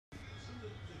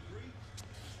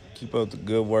Keep up the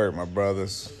good work, my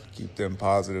brothers. Keep them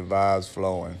positive vibes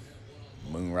flowing.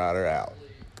 Moonrider out.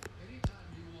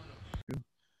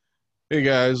 Hey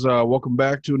guys, welcome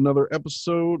back to another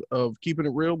episode of Keeping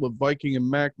It Real with Viking and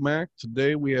Mac Mac.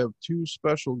 Today we have two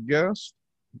special guests.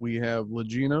 We have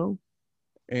Legino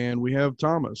and we have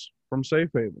Thomas from Safe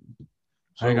Haven.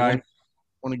 So Hi I guys.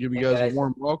 want to give you Hey, guys a guys.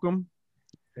 warm welcome,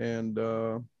 and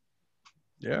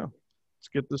yeah, let's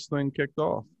get this thing kicked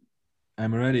off.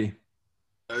 I'm ready.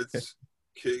 Let's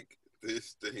kick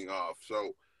this thing off.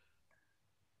 So,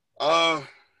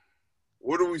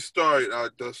 where do we start,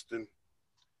 Dustin?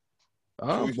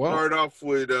 Should we start off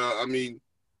with,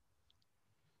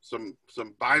 some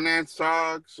Binance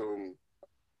talk, some,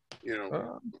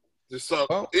 just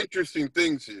some interesting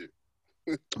things here.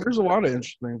 There's a lot of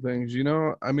interesting things,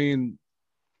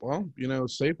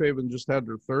 Safe Haven just had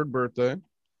their third birthday.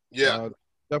 Yeah.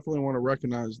 Definitely want to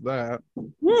recognize that.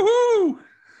 Woohoo!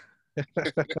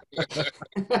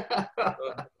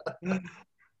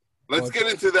 Let's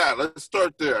get into that. Let's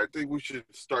start there. I think we should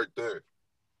start there.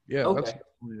 Yeah, Okay. that's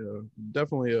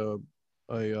definitely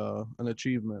an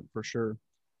achievement for sure.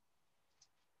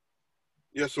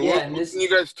 Yeah, so Yeah, what and can this- you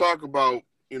guys talk about,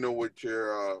 with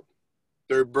your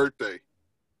third birthday?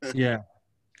 Yeah.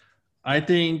 I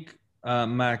think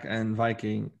Mac and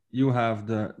Viking, you have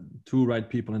the two right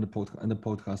people in the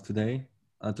podcast today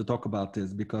to talk about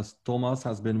this, because Thomas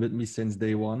has been with me since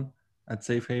day one at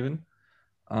Safe Haven.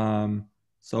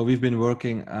 So we've been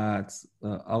working at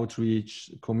outreach,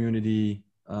 community,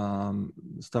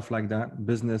 stuff like that,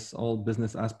 all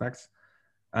business aspects.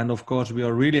 And of course, we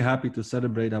are really happy to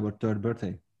celebrate our third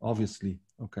birthday, obviously.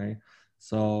 Okay.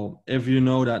 So if you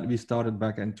know that we started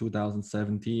back in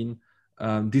 2017,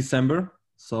 December.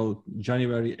 So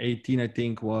January 18, I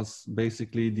think, was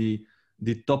basically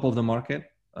the top of the market,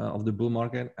 of the bull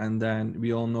market. And then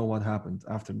we all know what happened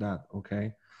after that.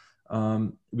 Okay.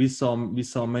 We saw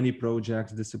many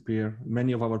projects disappear.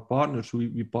 Many of our partners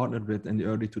we partnered with in the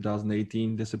early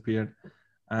 2018 disappeared.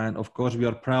 And of course, we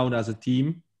are proud as a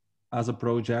team, as a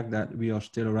project, that we are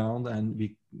still around, and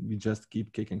we just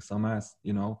keep kicking some ass,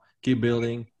 keep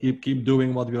building, keep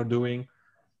doing what we are doing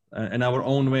in our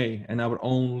own way, in our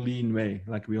own lean way,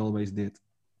 like we always did.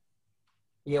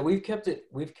 Yeah, we've kept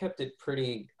it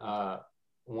pretty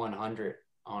 100,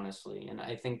 honestly, and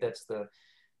I think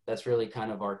that's really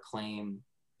kind of our claim,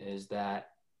 is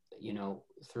that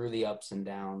through the ups and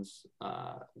downs,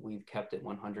 we've kept it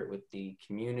 100 with the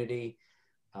community.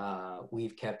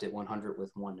 We've kept it 100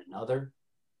 with one another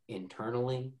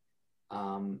internally.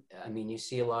 You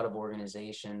see a lot of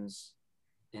organizations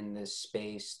in this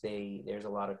space, there's a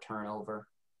lot of turnover.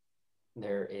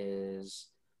 There is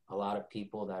a lot of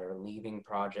people that are leaving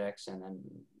projects, and then,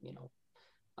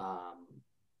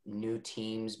 new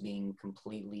teams being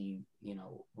completely,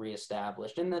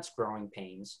 reestablished, and that's growing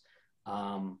pains,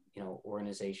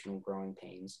 organizational growing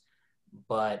pains.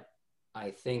 But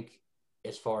I think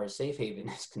as far as Safe Haven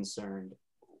is concerned,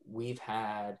 we've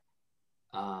had,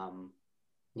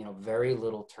 very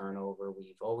little turnover.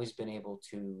 We've always been able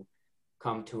to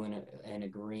come to an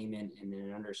agreement and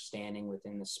an understanding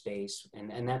within the space.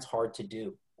 And that's hard to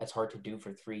do. That's hard to do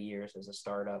for 3 years as a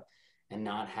startup, and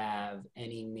not have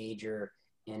any major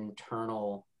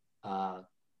internal,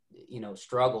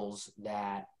 struggles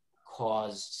that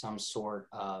cause some sort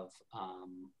of,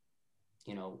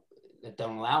 that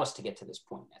don't allow us to get to this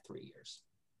point at 3 years.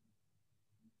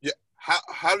 Yeah.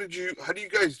 How do you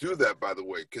guys do that, by the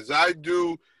way? Because I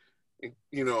do,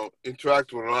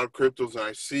 interact with a lot of cryptos, and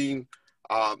I've seen,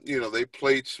 they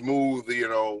played smooth,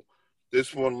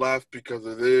 this one left because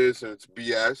of this, and it's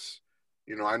BS.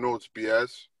 I know it's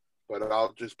BS, but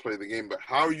I'll just play the game. But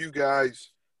how are you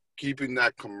guys keeping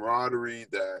that camaraderie,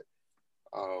 that,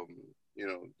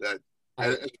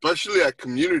 and especially at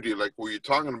community, like what you're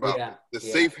talking about?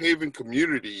 Safe Haven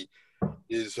community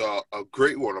is a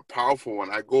great one, a powerful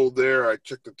one. I go there, I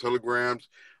check the telegrams,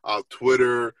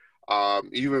 Twitter,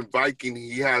 even Viking.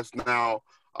 He has now,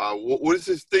 what is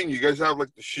this thing? You guys have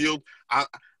like the shield? I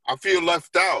feel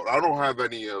left out. I don't have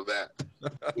any of that.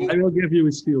 I will give you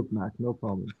a shield, Mac. No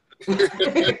problem.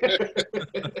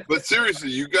 But seriously,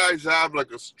 you guys have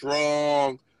like a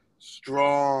strong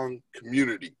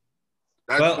community.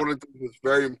 That's one of the things that's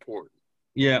very important.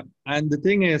 Yeah, and the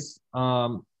thing is,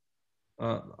 my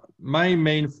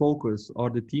main focus, or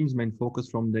the team's main focus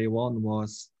from day one,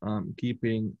 was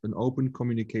keeping an open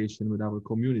communication with our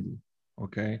community.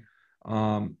 Okay,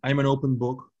 I'm an open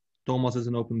book. Thomas is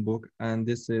an open book, and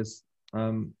this is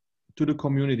to the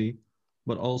community,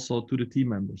 but also to the team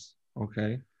members.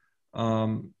 Okay,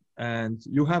 and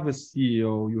you have a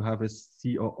CEO, you have a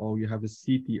COO, you have a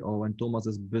CTO, and Thomas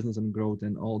is business and growth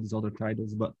and all these other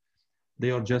titles. But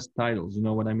They are just titles. You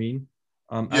know what I mean?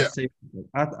 Yeah.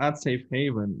 At Safe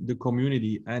Haven, the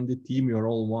community and the team, we are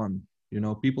all one. You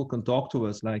know, people can talk to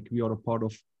us like we are a part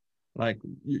of, like,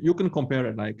 you can compare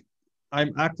it. Like,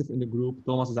 I'm active in the group.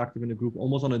 Thomas is active in the group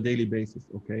almost on a daily basis.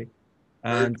 Okay.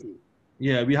 Very And true.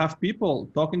 yeah, we have people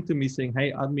talking to me saying, "Hey,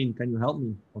 admin, can you help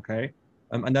me?" Okay.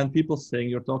 And then people saying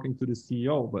you're talking to the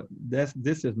CEO, but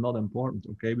this is not important.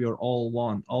 Okay. We are all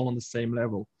one, all on the same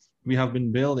level. We have been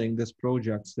building this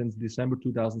project since December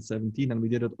 2017, and we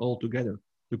did it all together.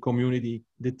 The community,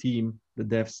 the team, the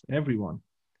devs, everyone.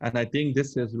 And I think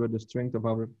this is where the strength of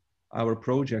our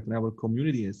project and our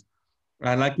community is.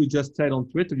 And like you just said on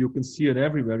Twitter, you can see it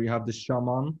everywhere. You have the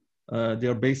shaman.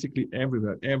 They're basically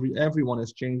everywhere. Everyone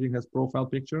is changing his profile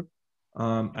picture.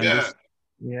 And Yeah. this,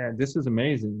 yeah, this is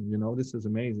amazing. You know, this is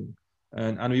amazing.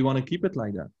 And we want to keep it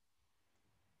like that.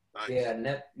 Nice.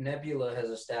 Yeah, Nebula has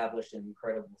established an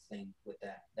incredible thing with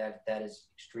that. That is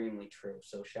extremely true.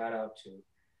 So shout out to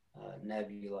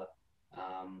Nebula.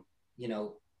 You know,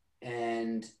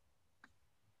 and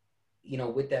you know,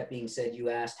 with that being said, you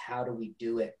asked how do we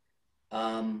do it.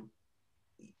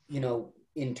 You know,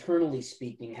 internally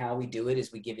speaking, how we do it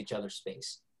is we give each other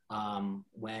space.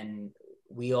 When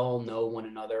we all know one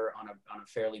another on a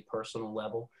fairly personal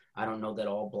level. I don't know that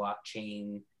all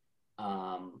blockchain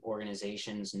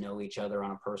organizations know each other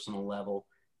on a personal level.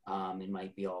 It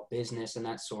might be all business and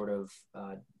that sort of,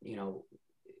 you know,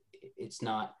 it's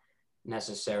not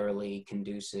necessarily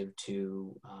conducive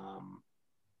to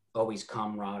always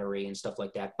camaraderie and stuff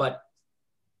like that. But,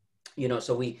 you know,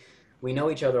 so we know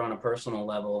each other on a personal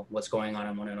level, what's going on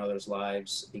in one another's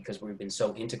lives, because we've been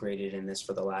so integrated in this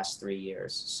for the last 3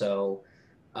 years. So,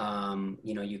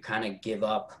 you know, you kind of give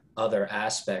up other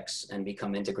aspects and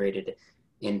become integrated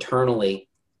internally.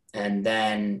 And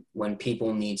then when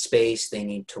people need space, they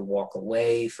need to walk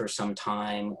away for some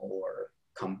time or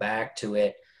come back to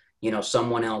it. You know,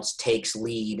 someone else takes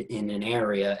lead in an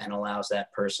area and allows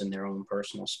that person their own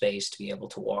personal space to be able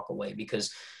to walk away.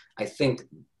 Because I think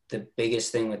the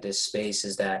biggest thing with this space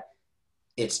is that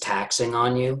it's taxing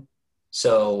on you.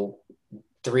 So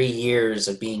 3 years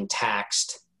of being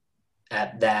taxed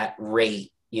at that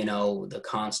rate, you know, the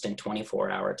constant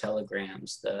 24-hour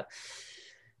telegrams, the,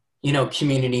 you know,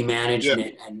 community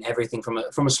management and everything from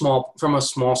a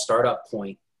small startup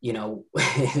point, you know,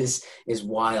 is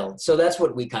wild. So that's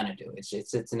what we kind of do.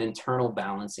 It's an internal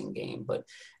balancing game,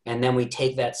 and then we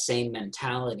take that same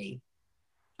mentality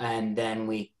and then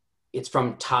it's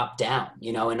from top down,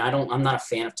 you know, and I'm not a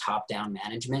fan of top down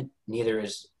management. Neither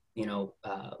is, you know,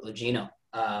 Legino.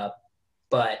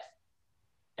 But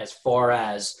as far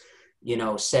as, you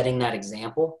know, setting that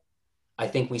example, I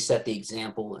think we set the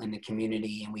example in the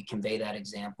community and we convey that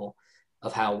example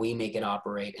of how we make it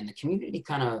operate. And the community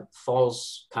kind of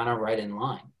falls kind of right in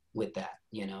line with that,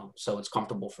 you know, so it's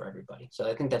comfortable for everybody. So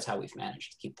I think that's how we've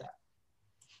managed to keep that.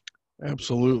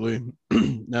 Absolutely.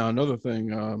 Now, another thing,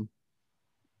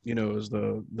 you know, is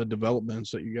the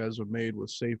developments that you guys have made with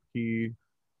SafeKey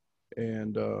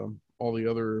and all the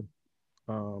other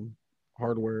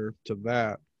hardware to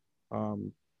that.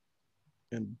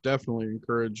 And definitely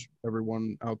encourage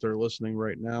everyone out there listening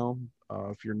right now.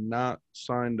 If you're not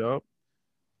signed up,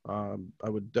 I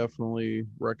would definitely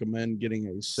recommend getting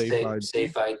a SafeID.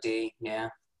 SafeID, yeah.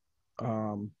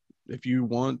 If you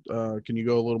want, can you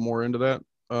go a little more into that,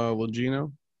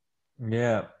 Legino?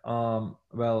 Yeah.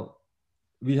 Well,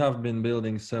 we have been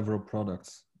building several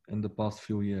products in the past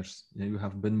few years. Yeah, you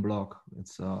have BinBlock.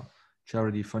 It's a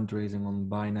charity fundraising on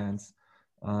Binance.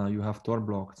 You have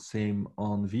TorBlock, same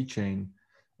on VeChain.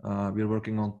 We're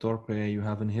working on TorPay. You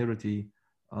have Inherity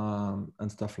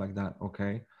and stuff like that.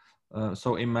 Okay.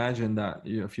 So imagine that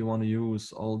if you want to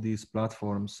use all these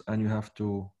platforms and you have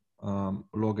to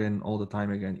log in all the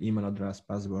time again, email address,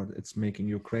 password, it's making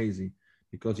you crazy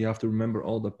because you have to remember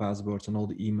all the passwords and all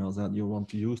the emails that you want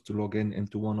to use to log in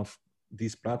into one of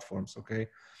these platforms. Okay.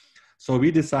 So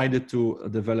we decided to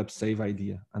develop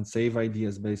SafeID, and SafeID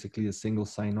is basically a single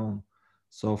sign-on.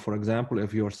 So for example,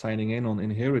 if you're signing in on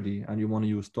Inherity and you want to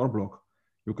use TorBlock,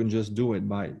 you can just do it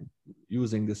by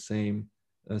using the same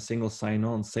single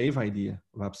sign-on SafeID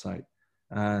website.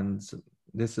 And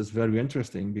this is very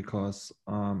interesting because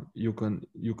you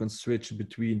can switch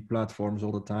between platforms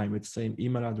all the time. It's same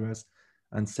email address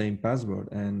and same password,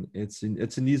 and it's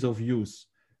an ease of use,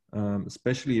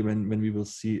 especially when we will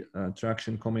see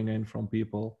traction coming in from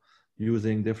people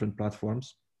using different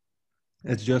platforms.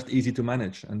 It's just easy to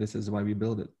manage, and this is why we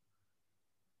build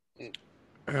it.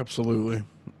 Absolutely.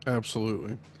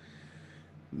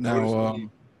 Now,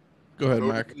 go ahead,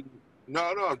 Mac.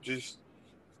 No, just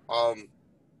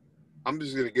I'm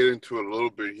just gonna get into it a little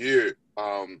bit here.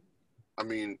 I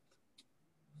mean,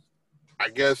 I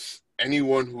guess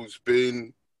anyone who's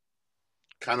been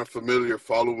kind of familiar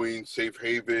following Safe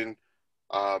Haven,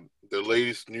 the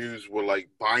latest news with like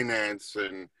Binance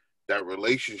and that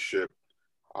relationship,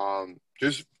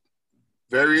 just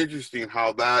very interesting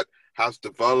how that has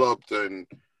developed, and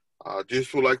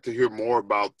just would like to hear more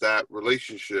about that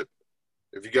relationship.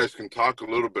 If you guys can talk a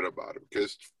little bit about it,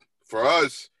 because for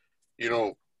us, you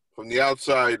know, from the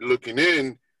outside looking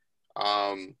in,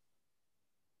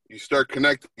 you start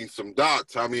connecting some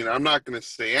dots. I mean, I'm not going to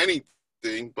say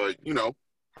anything, but you know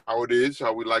how it is,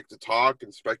 how we like to talk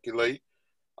and speculate.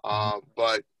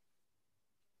 But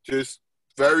just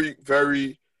very,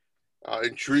 very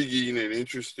intriguing and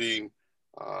interesting,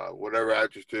 whatever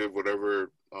adjective,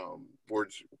 whatever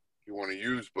words you want to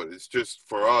use. But it's just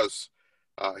for us,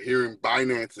 hearing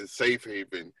Binance and Safe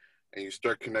Haven, and you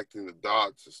start connecting the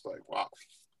dots, it's like, wow,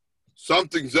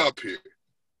 something's up here.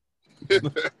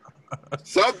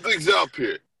 Something's up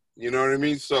here. You know what I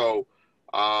mean? So,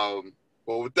 but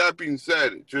with that being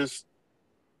said, just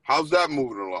how's that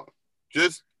moving along?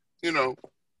 Just, you know,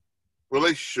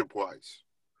 relationship-wise.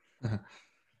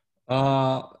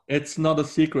 It's not a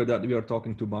secret that we are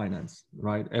talking to Binance,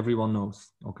 right? Everyone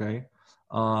knows, okay?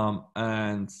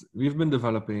 And we've been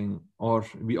developing, or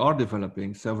we are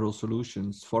developing several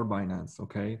solutions for Binance,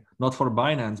 okay? Not for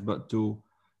Binance, but to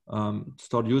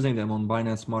start using them on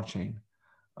Binance Smart Chain.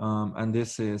 And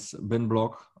this is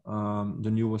BinBlock,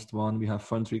 the newest one. We have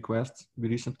Fund Request we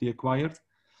recently acquired.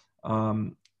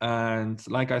 And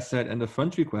like I said in the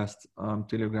Fund Request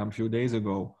Telegram a few days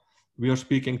ago, we are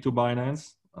speaking to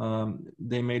Binance.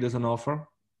 They made us an offer,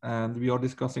 and we are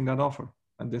discussing that offer.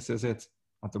 And this is it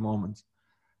at the moment.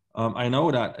 I know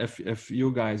that if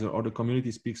you guys or the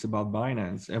community speaks about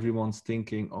Binance, everyone's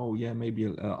thinking, oh yeah, maybe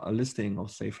a listing of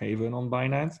Safe Haven on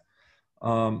Binance.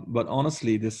 But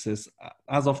honestly, this is,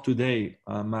 as of today,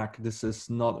 Mac, this is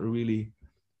not really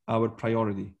our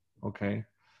priority, okay?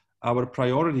 Our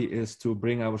priority is to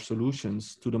bring our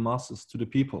solutions to the masses, to the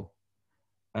people.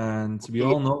 And we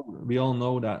all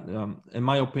know that, in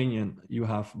my opinion, you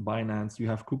have Binance, you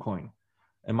have KuCoin.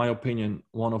 In my opinion,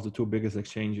 one of the two biggest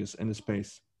exchanges in the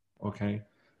space, okay?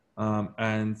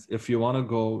 And if you want to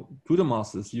go to the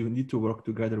masses, you need to work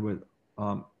together with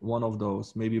one of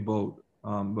those, maybe both.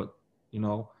 But you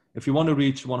know, if you want to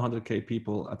reach 100K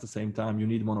people at the same time, you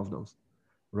need one of those,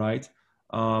 right?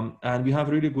 And we have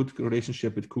a really good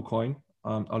relationship with KuCoin.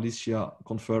 Alicia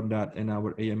confirmed that in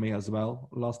our AMA as well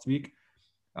last week.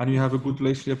 And we have a good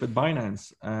relationship with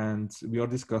Binance, and we are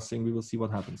discussing. We will see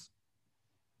what happens.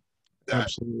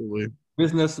 Absolutely.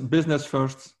 Business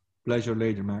first, pleasure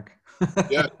later, Mac.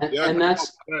 Yeah, and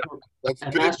that's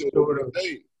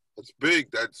big. That's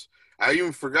big. I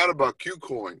even forgot about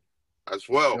KuCoin as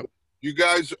well. Yep. You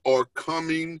guys are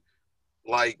coming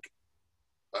like,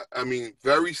 I mean,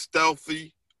 very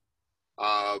stealthy.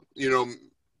 You know,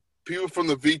 people from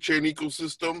the VeChain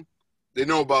ecosystem, they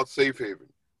know about Safe Haven.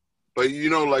 But, you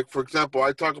know, like, for example,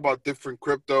 I talk about different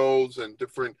cryptos and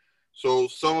different, so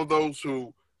some of those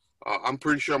who, I'm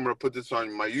pretty sure I'm going to put this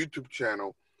on my YouTube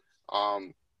channel.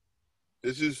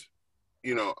 This is,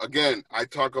 you know, again, I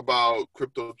talk about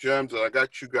crypto gems, and I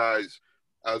got you guys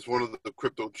as one of the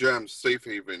crypto gems, Safe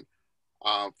Haven.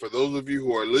 For those of you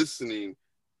who are listening,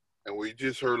 and we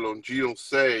just heard Longino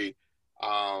say,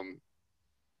 I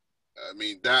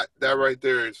mean, that right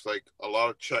there is like a lot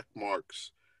of check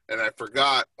marks. And I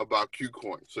forgot about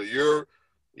KuCoin. So you're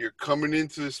coming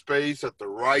into the space at the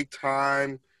right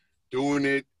time, doing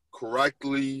it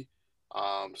correctly,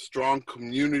 strong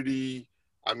community.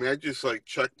 I mean, I just like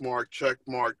check mark.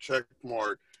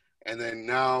 And then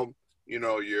now, you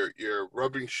know, you're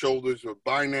rubbing shoulders with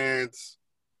Binance.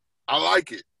 I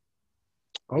like it.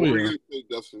 Oh, what yeah. Were you gonna say,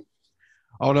 Dustin?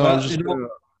 Oh, no, I was just going to...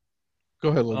 Go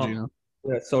ahead, Longino.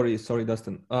 Yeah, sorry,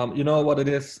 Dustin. You know what it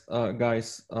is,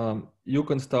 guys? You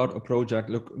can start a project.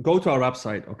 Look, go to our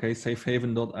website, okay,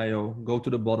 safehaven.io. Go to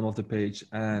the bottom of the page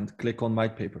and click on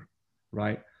white paper,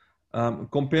 right?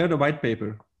 Compare the white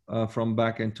paper from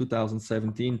back in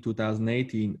 2017,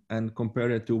 2018, and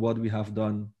compare it to what we have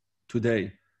done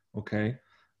today, okay?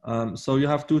 So you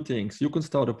have two things. You can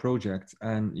start a project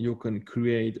and you can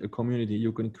create a community.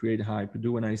 You can create hype,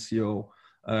 do an ICO,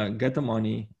 get the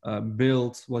money,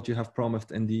 build what you have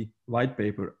promised in the white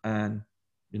paper, and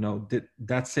you know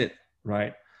that's it,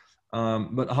 right?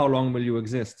 But how long will you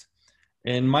exist?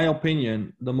 In my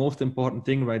opinion, the most important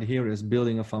thing right here is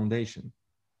building a foundation.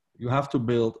 You have to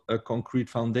build a concrete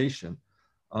foundation,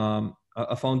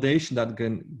 a foundation that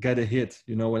can get a hit.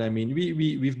 You know what I mean?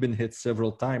 We've been hit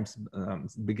several times.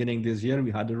 Beginning this year,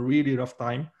 we had a really rough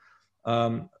time.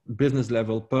 Business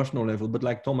level, personal level, but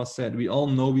like Thomas said, we all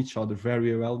know each other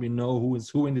very well. We know who is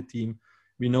who in the team.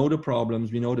 We know the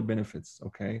problems, we know the benefits,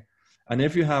 okay? And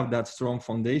if you have that strong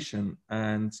foundation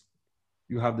and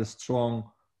you have the strong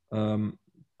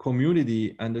community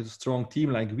and a strong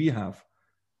team like we have,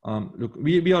 look,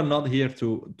 we are not here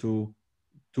to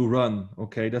run,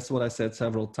 okay? That's what I said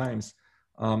several times.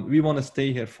 We want to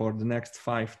stay here for the next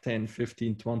 5, 10,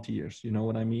 15, 20 years, you know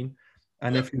what I mean?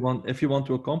 And if you want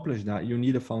to accomplish that, you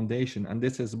need a foundation. And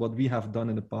this is what we have done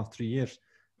in the past 3 years.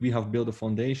 We have built a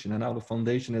foundation, and now the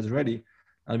foundation is ready,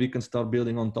 and we can start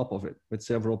building on top of it with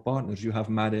several partners. You have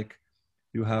Matic,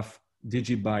 you have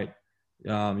Digibyte,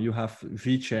 you have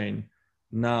VeChain.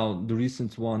 Now the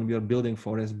recent one we are building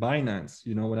for is Binance,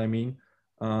 you know what I mean?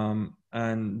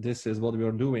 And this is what we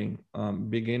are doing,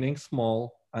 beginning small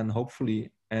and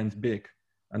hopefully end big.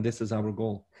 And this is our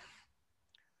goal.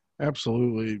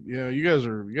 Absolutely. Yeah, you guys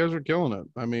are killing it.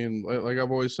 I mean, like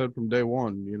I've always said from day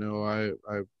one, you know,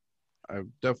 I've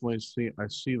definitely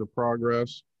see the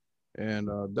progress, and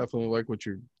definitely like what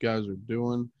you guys are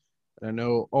doing. I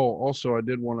know. Oh, also, I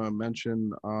did want to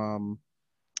mention.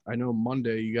 I know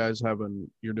Monday you guys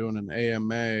you're doing an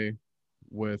AMA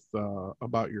with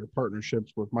about your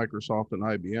partnerships with Microsoft and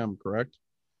IBM, correct?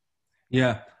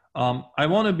 Yeah. I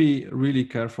want to be really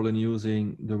careful in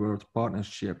using the word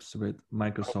partnerships with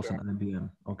Microsoft and IBM.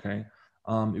 Okay.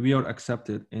 We are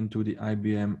accepted into the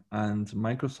IBM and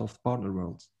Microsoft Partner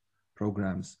World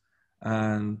programs.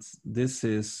 And this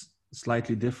is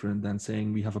slightly different than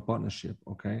saying we have a partnership.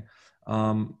 Okay.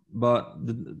 But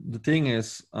the thing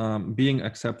is, being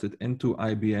accepted into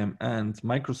IBM and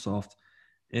Microsoft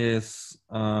is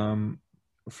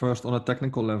first on a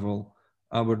technical level.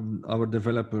 Our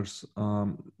developers,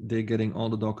 they're getting all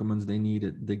the documents they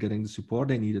needed. They're getting the support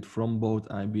they needed from both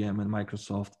IBM and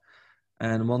Microsoft.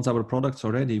 And once our products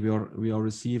are ready, we are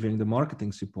receiving the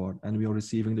marketing support, and we are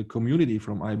receiving the community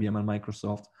from IBM and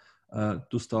Microsoft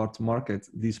to start market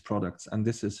these products. And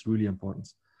this is really important.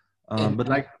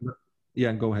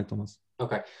 Yeah, go ahead, Thomas.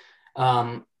 Okay.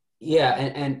 Yeah,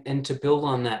 and to build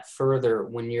on that further,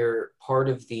 when you're part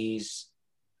of these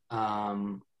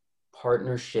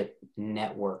partnership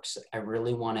networks, I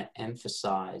really want to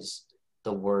emphasize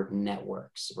the word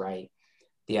networks, right?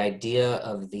 The idea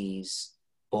of these,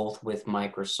 both with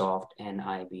Microsoft and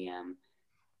IBM,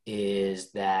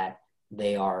 is that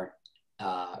they are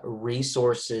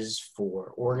resources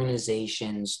for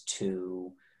organizations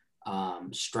to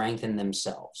strengthen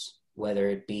themselves, whether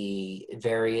it be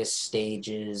various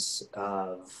stages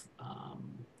of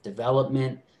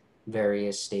development,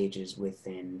 various stages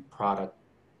within product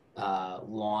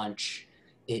launch.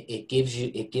 It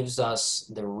gives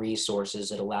us the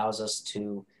resources. It allows us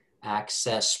to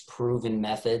access proven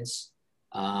methods.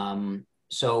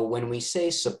 So when we say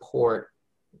support,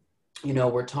 you know,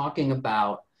 we're talking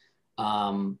about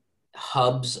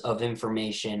hubs of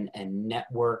information and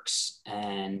networks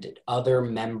and other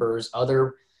members,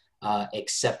 other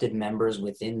accepted members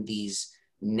within these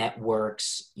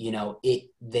networks. You know,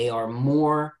 they are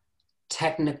more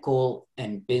technical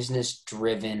and business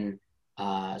driven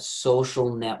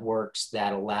social networks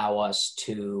that allow us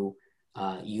to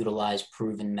utilize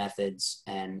proven methods,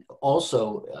 and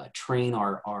also train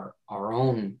our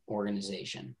own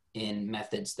organization in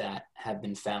methods that have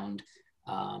been found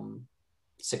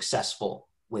successful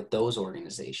with those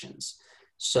organizations.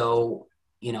 So,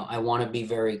 you know, I want to be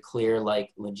very clear,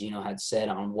 like Legino had said,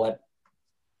 on what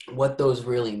those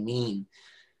really mean.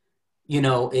 You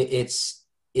know, it's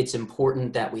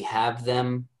important that we have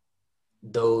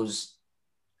those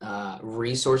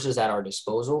resources at our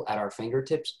disposal, at our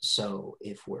fingertips. So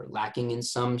if we're lacking in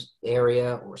some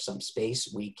area or some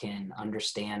space, we can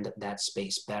understand that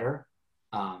space better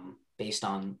based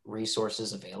on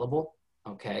resources available.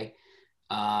 Okay.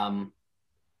 And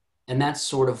that's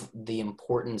sort of the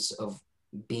importance of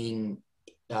being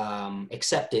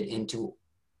accepted into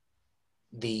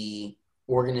the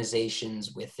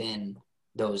organizations within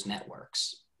those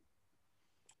networks.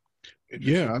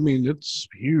 Yeah, I mean, it's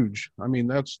huge. I mean,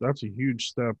 that's a huge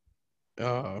step.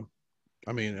 I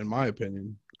mean, in my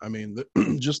opinion, I mean,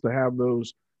 just to have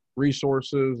those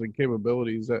resources and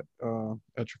capabilities at your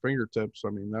fingertips, I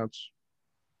mean,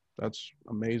 that's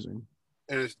amazing.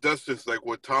 And that's just like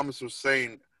what Thomas was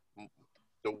saying.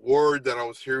 The word that I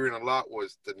was hearing a lot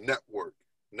was the network,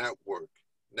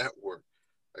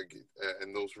 like,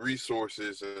 and those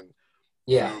resources. And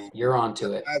yeah, you're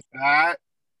onto it. That,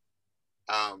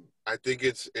 I think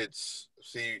it's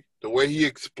see, the way he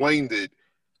explained it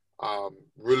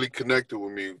really connected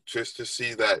with me, just to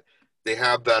see that they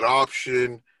have that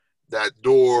option, that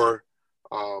door,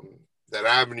 that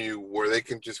avenue where they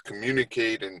can just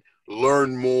communicate and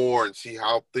learn more and see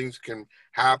how things can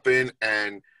happen.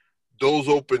 And those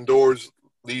open doors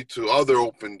lead to other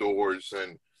open doors.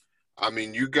 And I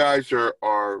mean, you guys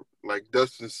are like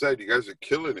Dustin said, you guys are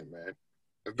killing it, man.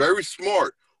 And very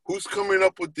smart. Who's coming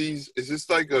up with these? Is this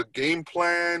like a game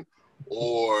plan,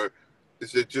 or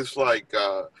is it just like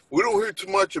we don't hear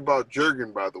too much about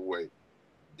Jürgen, by the way?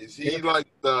 Is he like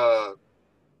the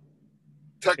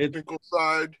technical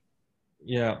side?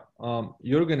 Yeah,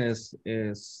 Jürgen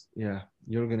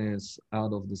Jürgen is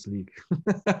out of this league.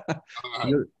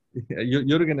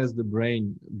 Jürgen is the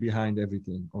brain behind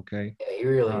everything. Okay, Yeah, he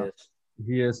really is.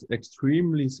 he is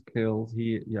extremely skilled.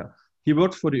 He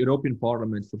worked for the European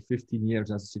Parliament for 15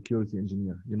 years as a security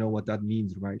engineer. You know what that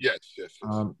means, right? Yes.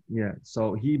 Yeah.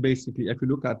 So he basically, if you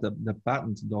look at the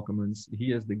patent documents,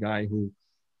 he is the guy who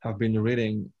have been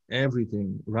writing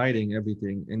everything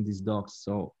in these docs.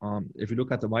 So if you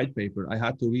look at the white paper, I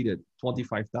had to read it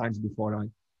 25 times before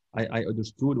I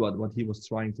understood what he was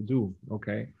trying to do.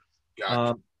 Okay.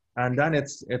 Gotcha. And then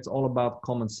it's all about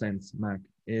common sense, Mac.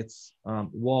 It's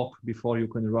walk before you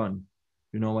can run.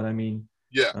 You know what I mean?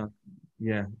 Yeah.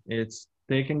 It's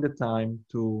taking the time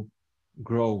to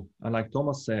grow. And like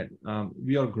Thomas said,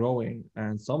 we are growing,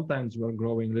 and sometimes we're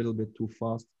growing a little bit too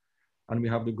fast, and we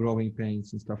have the growing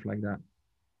pains and stuff like that.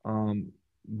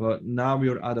 But now we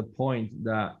are at a point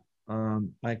that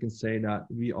I can say that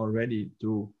we are ready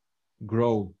to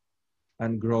grow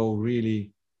and grow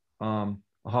really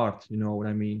hard. You know what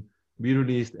I mean? We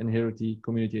released Inherity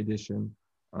Community Edition.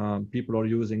 People are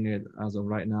using it as of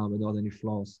right now without any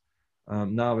flaws.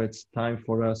 Now it's time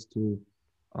for us to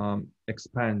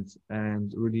expand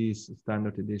and release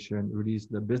Standard Edition, release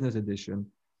the Business Edition,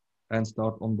 and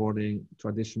start onboarding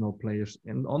traditional players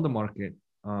on the market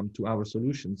to our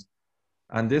solutions.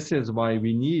 And this is why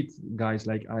we need guys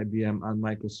like IBM and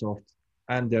Microsoft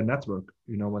and their network.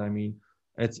 You know what I mean?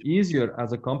 It's easier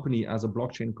as a company, as a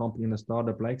blockchain company and a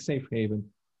startup like Safe Haven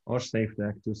or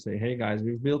SafeTech to say, hey guys,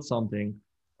 we've built something,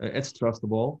 it's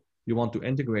trustable, you want to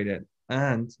integrate it,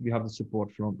 and we have the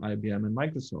support from IBM and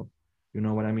Microsoft. You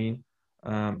know what I mean?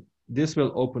 This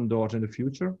will open doors in the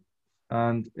future,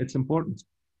 and it's important.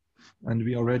 And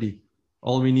we are ready.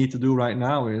 All we need to do right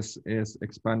now is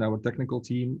expand our technical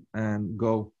team and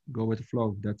go with the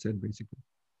flow. That's it, basically.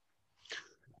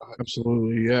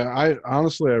 Absolutely. Yeah. I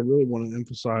really want to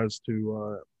emphasize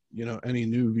to, any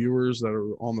new viewers that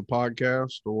are on the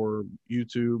podcast or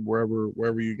YouTube,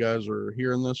 wherever you guys are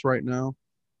hearing this right now.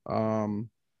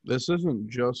 This isn't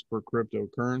just for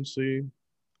cryptocurrency.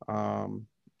 They're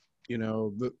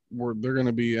going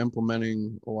to be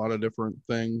implementing a lot of different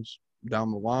things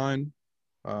down the line.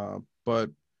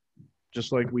 But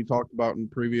just like we talked about in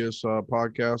previous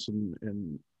podcasts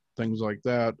and things like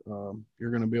that,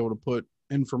 you're going to be able to put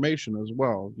information as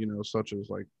well, such as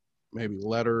like maybe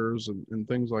letters and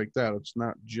things like that. It's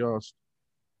not just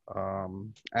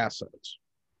assets.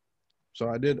 So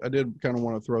I did kind of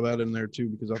want to throw that in there too,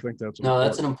 because I think that's important.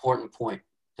 That's an important point.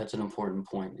 That's an important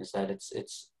point, is that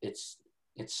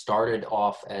it started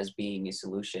off as being a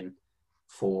solution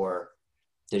for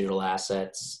digital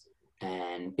assets,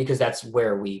 and because that's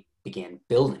where we began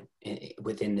building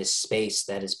within this space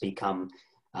that has become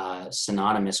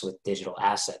synonymous with digital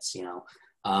assets,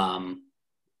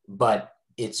 but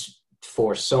it's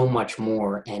for so much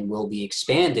more and will be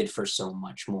expanded for so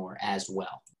much more as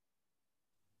well.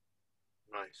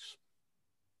 Nice.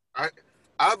 I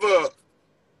have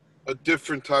a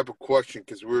different type of question,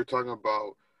 because we were talking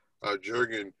about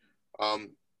Jürgen.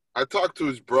 I talked to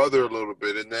his brother a little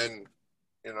bit, and then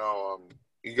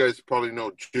you guys probably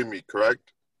know Jimmy,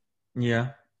 correct?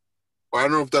 Yeah. Well, I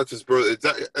don't know if that's his brother.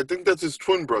 I think that's his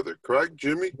twin brother, correct,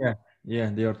 Jimmy?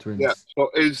 Yeah, they are twins. Yeah. So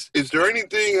is there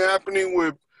anything happening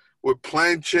with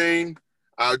Planchain?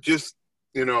 I'm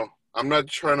not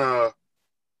trying to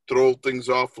throw things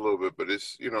off a little bit, but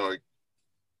it's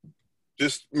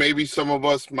just maybe some of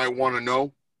us might want to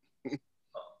know.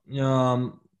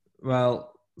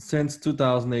 Well, since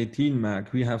 2018,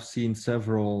 Mac, we have seen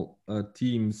several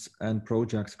teams and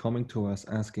projects coming to us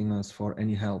asking us for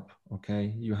any help.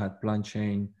 Okay, you had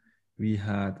Planchain, we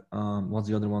had what's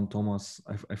the other one, Thomas?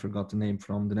 I forgot the name,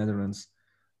 from the Netherlands.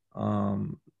 I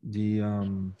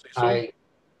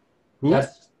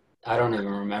don't even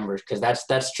remember, because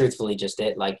that's truthfully just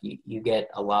it. Like you get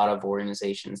a lot of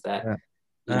organizations that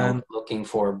looking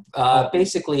for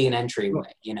basically an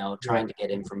entryway, trying to get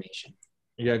information.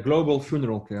 Yeah, Global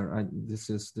Funeral Care. This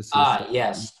is.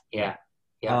 Yes, yeah.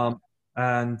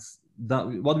 And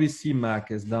what we see,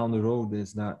 Mac, is down the road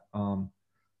is that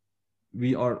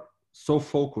we are so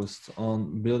focused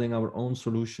on building our own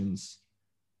solutions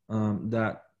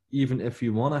that even if we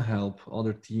want to help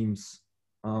other teams,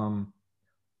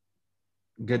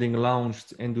 getting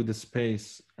launched into the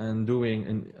space and doing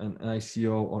an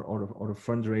ICO or a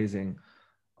fundraising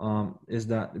is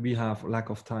that we have lack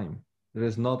of time. There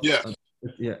is not, Yes.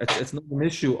 it's not an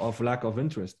issue of lack of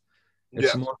interest.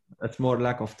 Yes. It's more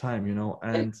lack of time, you know.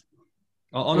 And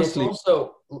honestly,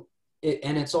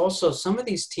 and it's also some of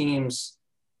these teams,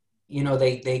 you know,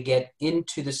 they get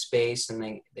into the space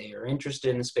and they are interested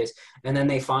in the space, and then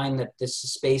they find that this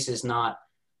space is not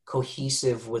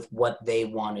cohesive with what they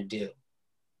want to do,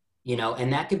 you know,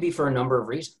 and that could be for a number of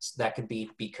reasons. That could be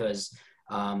because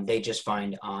they just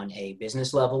find on a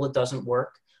business level it doesn't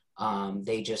work.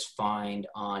 They just find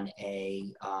on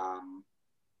a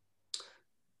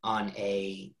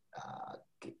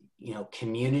you know,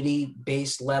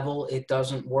 community-based level it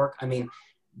doesn't work. I mean,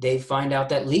 they find out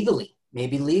that legally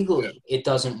it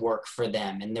doesn't work for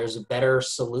them, and there's a better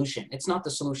solution. It's not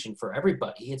the solution for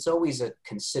everybody. It's always a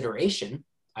consideration,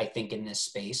 I think, in this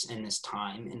space and this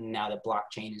time, and now that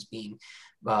blockchain is being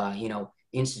you know,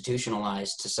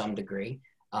 institutionalized to some degree.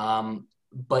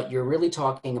 But you're really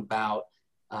talking about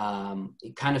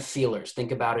kind of feelers.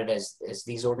 Think about it as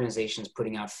these organizations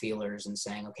putting out feelers and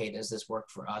saying, okay, does this work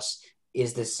for us?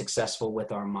 Is this successful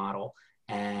with our model?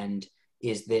 And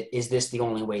is this the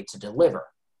only way to deliver?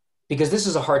 Because this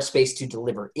is a hard space to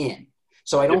deliver in.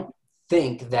 So I don't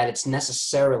think that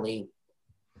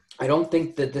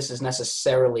this is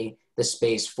necessarily the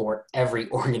space for every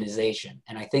organization.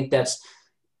 And I think that's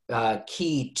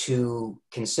key to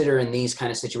consider in these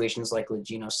kind of situations, like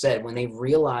Legino said, when they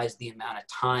realize the amount of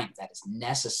time that is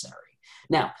necessary.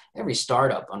 Now, every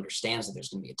startup understands that there's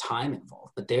going to be a time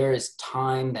involved, but there is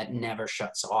time that never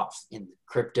shuts off in the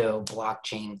crypto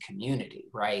blockchain community,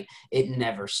 right? It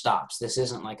never stops. This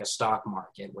isn't like a stock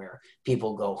market where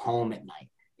people go home at night.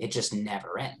 It just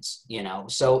never ends, you know?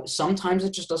 So sometimes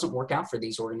it just doesn't work out for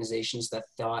these organizations that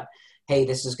thought, hey,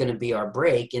 this is going to be our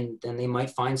break, and then they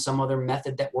might find some other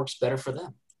method that works better for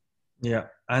them. Yeah,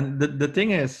 and the thing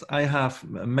is, I have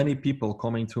many people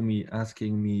coming to me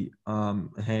asking me,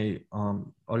 hey,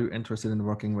 are you interested in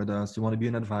working with us? You want to be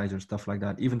an advisor, stuff like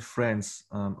that. Even friends,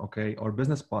 okay, or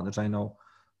business partners I know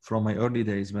from my early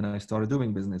days when I started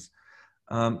doing business.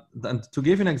 And to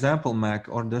give you an example, Mac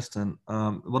or Dustin,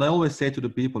 what I always say to the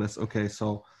people is, okay,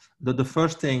 so the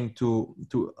first thing to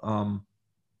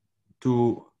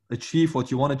achieve what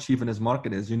you want to achieve in this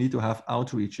market is you need to have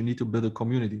outreach. You need to build a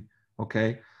community,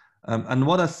 okay? And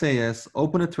what I say is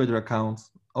open a Twitter account,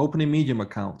 open a Medium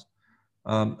account,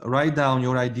 write down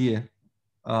your idea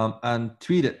and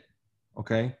tweet it,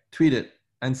 okay? Tweet it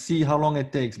and see how long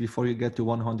it takes before you get to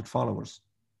 100 followers.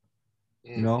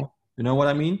 You know what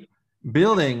I mean?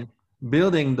 Building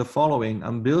the following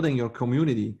and building your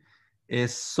community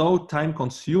is so time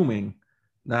consuming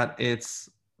that it's,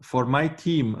 for my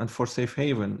team and for Safe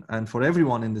Haven and for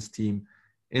everyone in this team,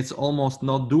 it's almost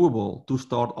not doable to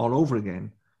start all over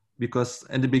again. Because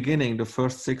in the beginning, the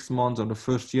first 6 months or the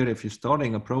first year, if you're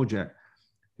starting a project,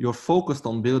 you're focused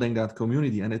on building that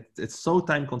community, and it's so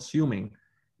time consuming.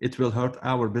 It will hurt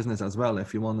our business as well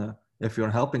if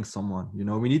you're helping someone. You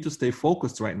know, we need to stay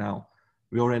focused right now.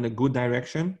 We are in a good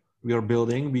direction. We are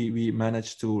building. We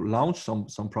managed to launch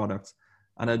some products,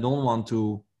 and I don't want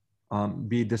to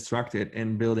be distracted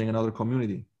in building another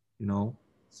community. You know,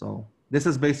 so. This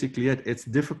is basically it. It's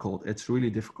difficult. It's really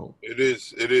difficult. It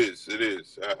is.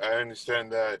 I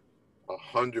understand that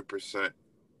 100%.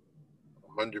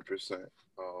 100%.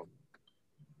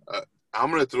 I'm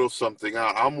going to throw something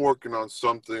out. I'm working on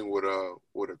something with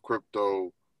a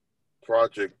crypto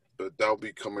project, but that'll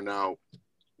be coming out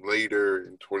later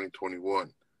in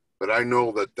 2021. But I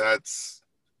know that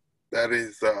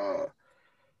is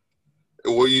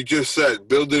what you just said,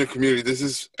 building a community. This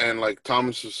is, and like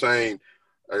Thomas was saying,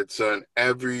 it's an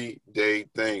everyday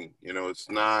thing. You know, it's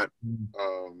not,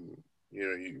 you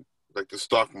know, you like the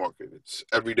stock market. It's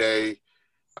every day,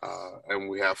 and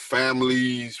we have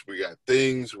families, we got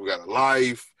things, we got a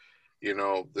life. You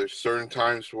know, there's certain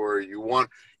times where you want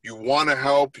to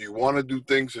help, you want to do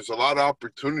things. There's a lot of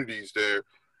opportunities there,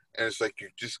 and it's like you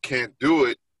just can't do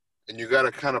it, and you got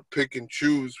to kind of pick and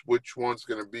choose which one's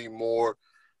going to be more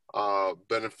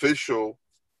beneficial.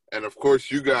 And of course,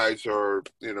 you guys are,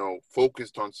 you know,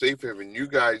 focused on Safe Haven. You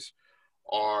guys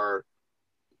are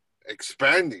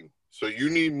expanding, so you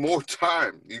need more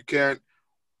time. You can't,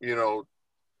 you know,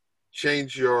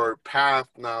 change your path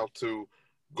now to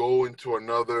go into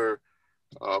another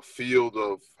field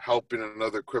of helping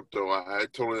another crypto. I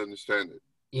totally understand it.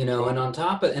 You know, and on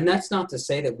top of, and that's not to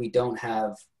say that we don't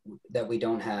have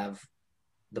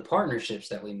the partnerships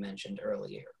that we mentioned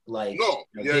earlier, like No,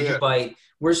 yeah, Digibyte.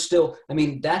 We're still, I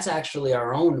mean, that's actually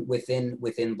our own within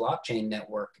blockchain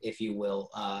network, if you will,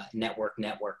 network.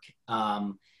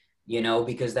 You know,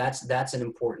 because that's an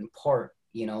important part.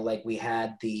 You know, like we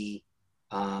had the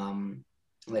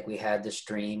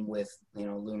stream with, you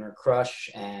know, Lunar Crush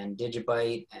and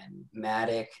Digibyte and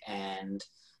Matic, and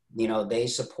you know, they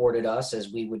supported us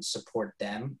as we would support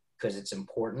them, because it's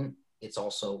important. It's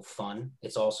also fun.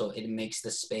 It makes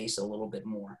the space a little bit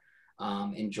more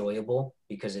enjoyable,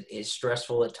 because it is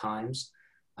stressful at times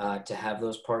to have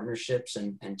those partnerships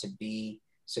and to be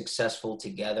successful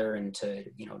together, and to,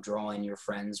 you know, draw in your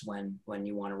friends when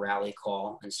you want a rally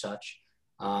call and such.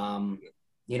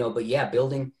 You know, but yeah,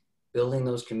 building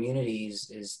those communities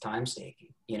is time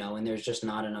staking, you know, and there's just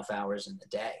not enough hours in the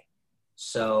day.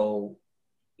 So,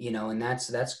 you know, and that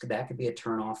could be a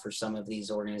turnoff for some of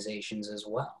these organizations as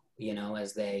well, you know,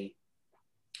 as they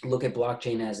look at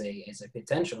blockchain as a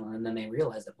potential, and then they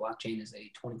realize that blockchain is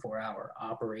a 24-hour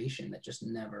operation that just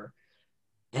never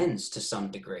ends to some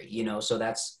degree, you know. So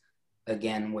that's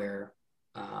again where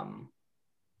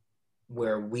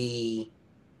we,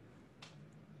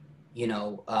 you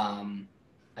know,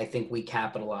 I think we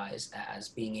capitalize as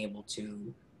being able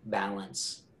to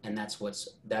balance, and that's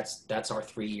our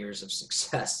 3 years of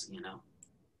success, you know.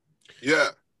 yeah.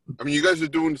 I mean, you guys are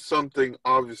doing something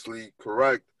obviously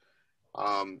correct,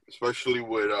 especially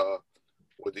with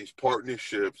these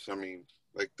partnerships. I mean,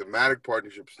 like the Matic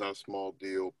partnership is not a small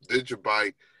deal.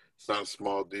 Digibyte, it's not a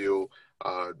small deal.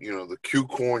 You know, the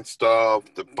KuCoin stuff,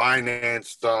 the Binance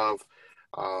stuff.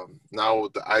 Now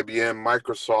with the IBM,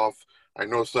 Microsoft. I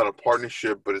know it's not a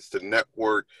partnership, but it's the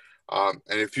network. And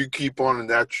if you keep on in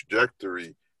that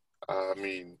trajectory, I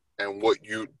mean, and what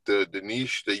the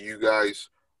niche that you guys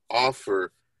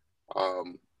offer,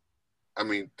 I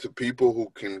mean, to people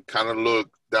who can kind of look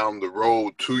down the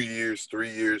road 2 years, 3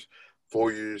 years,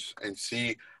 4 years, and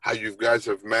see how you guys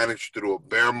have managed through a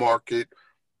bear market,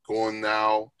 going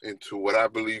now into what I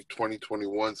believe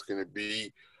 2021 is going to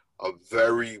be a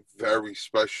very, very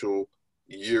special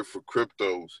year for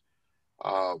cryptos.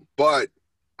 But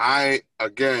I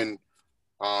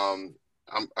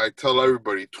tell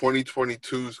everybody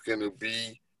 2022 is going to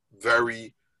be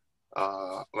very,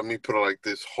 let me put it like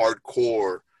this,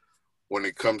 hardcore when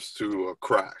it comes to a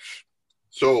crash.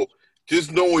 So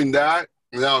just knowing that,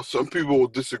 now some people will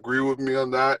disagree with me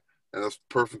on that, and that's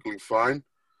perfectly fine.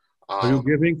 Are you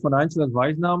giving financial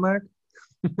advice now, Mac?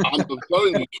 I'm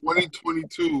telling you,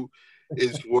 2022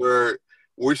 is where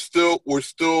we're still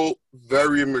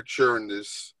very immature in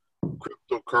this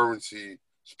cryptocurrency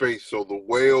space. So the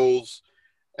whales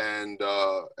and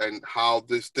how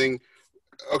this thing.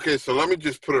 Okay, so let me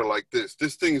just put it like this: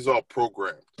 this thing is all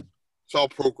programmed. It's all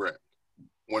programmed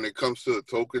when it comes to the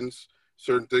tokens,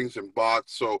 certain things, and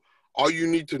bots. So all you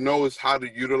need to know is how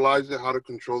to utilize it, how to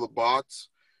control the bots,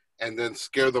 and then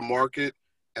scare the market,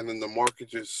 and then the market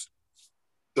just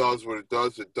does what it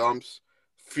does. It dumps.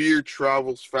 Fear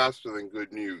travels faster than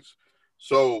good news.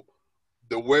 So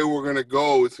the way we're going to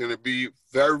go is going to be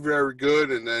very, very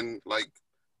good. And then like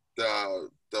the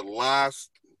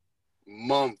last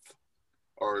month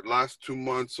or last 2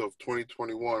 months of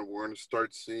 2021, we're going to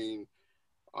start seeing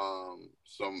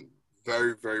some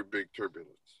very, very big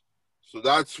turbulence. So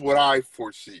that's what I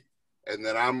foresee. And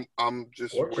then I'm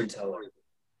just waiting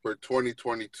for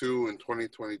 2022 and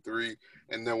 2023,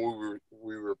 and then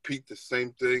we repeat the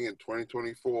same thing in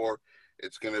 2024.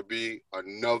 It's going to be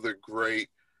another great.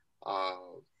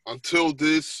 Until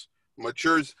this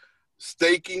matures,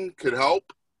 staking could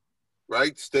help,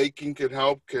 right? Staking could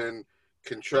help, can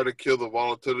try to kill the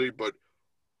volatility, but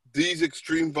these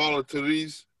extreme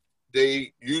volatilities,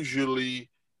 they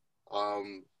usually,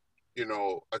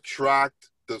 attract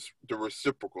the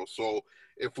reciprocal. So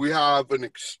if we have an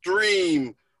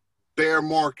extreme bear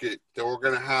market, then we're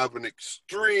going to have an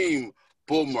extreme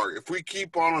bull market. If we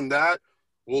keep on that,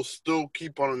 we'll still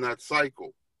keep on in that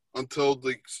cycle until the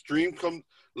extreme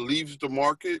leaves the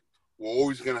market. We're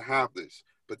always going to have this,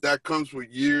 but that comes with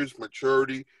years,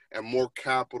 maturity, and more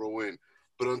capital in.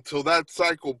 But until that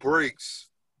cycle breaks,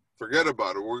 forget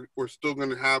about it. We're still going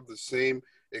to have the same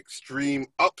extreme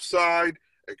upside,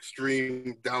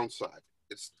 extreme downside.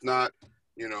 It's not,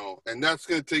 and that's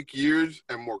going to take years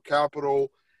and more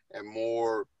capital and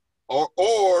more,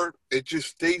 or it just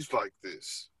stays like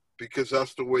this because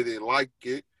that's the way they like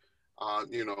it.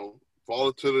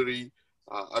 Volatility.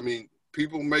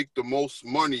 People make the most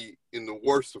money in the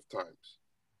worst of times.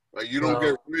 Right? You don't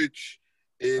get rich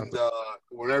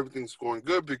when everything's going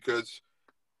good because,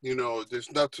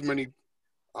 there's not too many,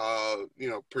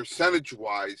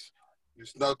 percentage-wise,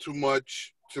 there's not too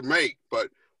much to make. But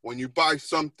when you buy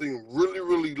something really,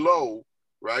 really low,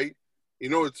 right? You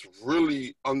know it's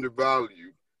really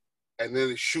undervalued, and then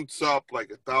it shoots up like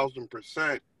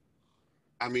 1,000%.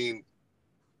 I mean,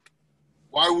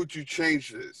 why would you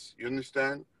change this? You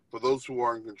understand? For those who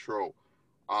are in control.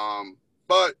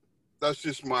 But that's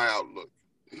just my outlook.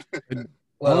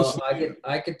 Well,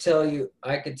 I could tell you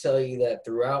that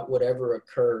throughout whatever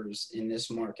occurs in this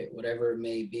market, whatever it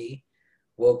may be,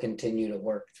 we'll continue to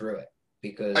work through it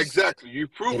because Exactly,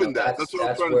 you've proven that. That's what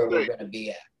I'm trying where to say. we're going to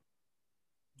be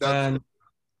at.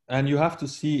 And you have to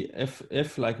see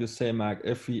if like you say, Mac,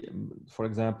 if we, for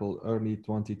example, early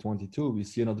 2022, we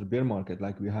see another bear market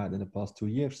like we had in the past 2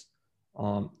 years.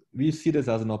 We see this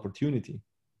as an opportunity.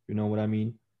 You know what I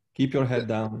mean? Keep your head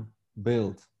down,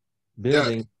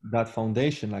 building that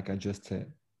foundation, like I just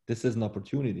said. This is an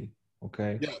opportunity,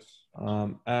 okay? Yes.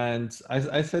 And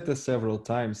I said this several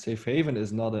times. Safe Haven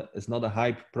is not a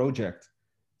hype project.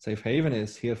 Safe Haven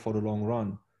is here for the long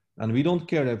run, and we don't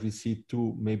care if we see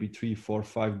 2, maybe 3, 4,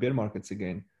 5 bear markets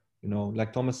again. You know,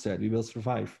 like Thomas said, we will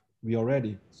survive. We are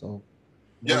ready. So,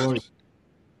 don't worry.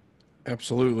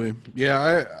 Absolutely. Yeah,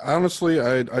 I honestly,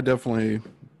 I definitely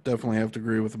have to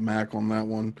agree with Mac on that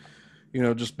one. You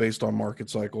know, just based on market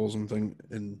cycles and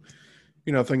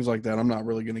things like that. I'm not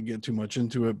really going to get too much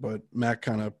into it, but Mac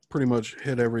kind of pretty much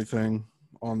hit everything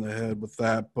on the head with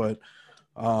that. But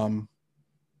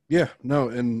yeah, no,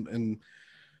 and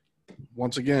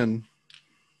once again,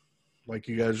 like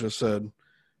you guys just said,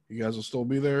 you guys will still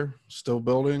be there, still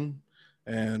building,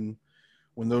 and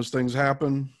when those things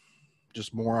happen,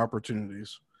 just more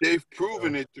opportunities. They've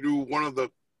proven it through one of the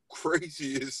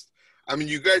craziest. I mean,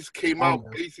 you guys came out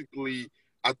basically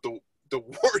at the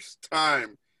worst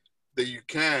time that you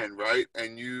can, right?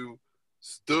 And you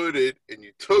stood it and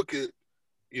you took it,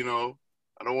 you know.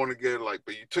 I don't want to get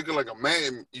but you took it like a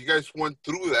man. You guys went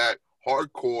through that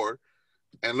hardcore,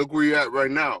 and look where you're at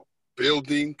right now.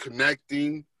 Building,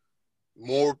 connecting,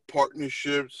 more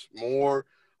partnerships, more.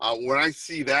 When I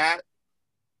see that,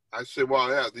 I say, wow,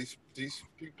 yeah, these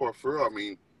people are for real. I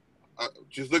mean,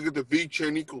 just look at the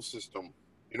VeChain ecosystem.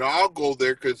 You know, I'll go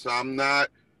there because I'm not,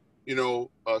 you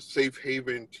know, a Safe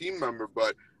Haven team member,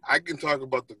 but I can talk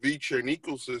about the VeChain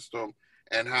ecosystem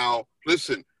and how,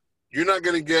 listen, you're not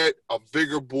going to get a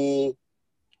bigger bull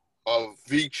of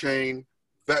VeChain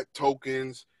vet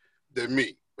tokens than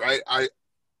me, right?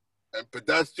 But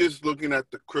that's just looking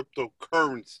at the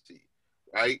cryptocurrency,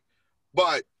 right?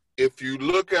 But if you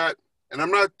look at, and I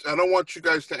don't want you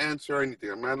guys to answer anything.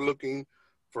 I'm not looking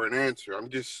for an answer. I'm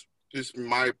just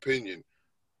my opinion.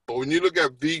 But when you look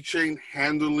at VeChain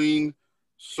handling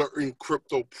certain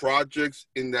crypto projects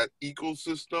in that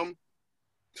ecosystem,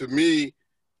 to me,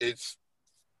 it's,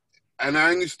 and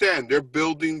I understand they're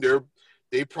building,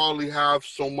 they probably have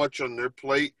so much on their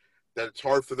plate that it's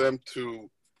hard for them to,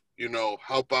 you know,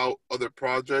 help out other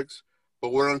projects.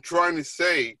 But what I'm trying to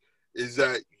say is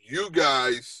that you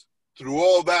guys, through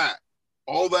all that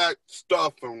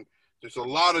stuff, and there's a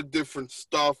lot of different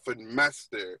stuff and mess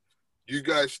there, you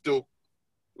guys still,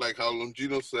 like how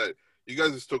Longino said, you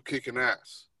guys are still kicking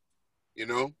ass, you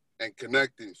know, and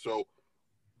connecting. So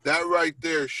that right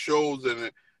there shows,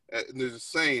 and there's a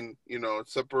saying, you know, it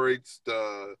separates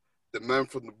the men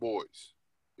from the boys,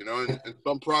 you know, and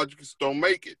some projects don't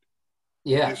make it.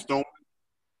 Yeah. Just don't.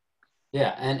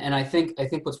 Yeah, and I think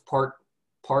what's part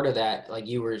of that, like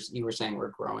you were saying, we're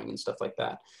growing and stuff like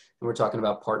that, and we're talking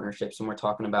about partnerships, and we're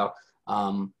talking about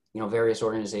you know, various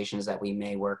organizations that we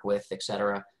may work with,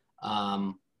 etc.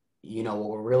 You know, what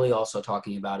we're really also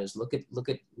talking about is look at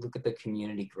the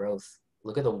community growth,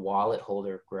 look at the wallet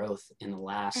holder growth in the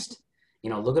last,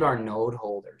 you know, look at our node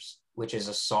holders, which is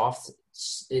a soft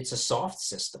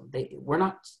system.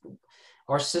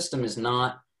 Our system is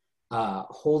not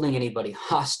holding anybody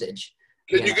hostage.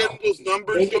 Can you get those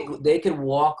numbers? They could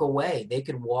walk away. They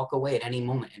could walk away at any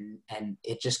moment, and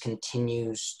it just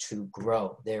continues to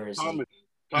grow. There is Thomas,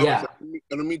 yeah.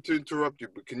 I don't mean to interrupt you,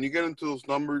 but can you get into those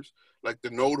numbers, like the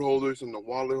node holders and the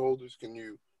wallet holders? Can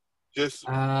you just?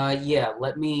 Yeah.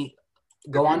 Let me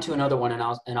go on to another one,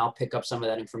 and I'll pick up some of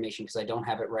that information because I don't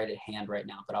have it right at hand right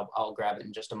now, but I'll grab it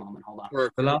in just a moment. Hold on.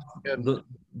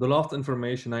 The last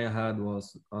information I had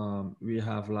was we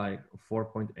have like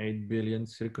 4.8 billion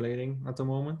circulating at the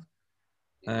moment,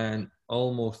 and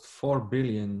almost 4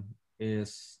 billion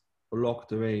is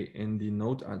locked away in the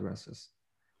node addresses.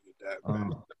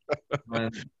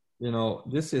 And you know,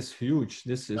 this is huge.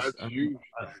 This is huge.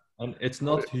 And it's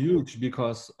not huge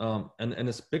because in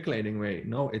a speculating way.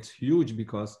 No, it's huge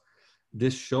because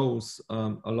this shows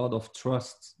a lot of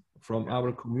trust from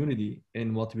our community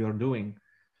in what we are doing.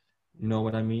 You know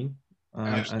what I mean?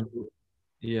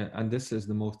 Yeah, and this is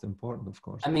the most important, of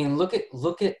course. I mean, look at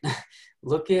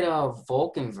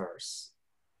Vulcanverse.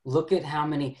 Look at how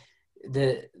many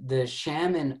the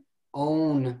Shaman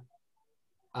own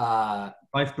 5%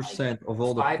 of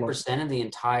all the 5% of the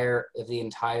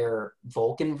entire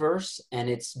Vulcanverse, and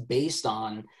it's based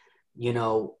on, you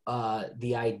know,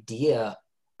 the idea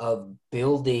of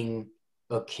building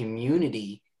a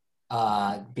community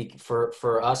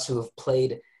for us who have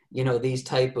played, you know, these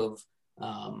type of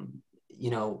you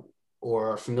know,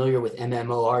 or are familiar with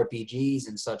MMORPGs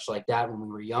and such like that when we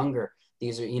were younger.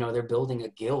 These are, you know, they're building a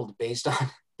guild based on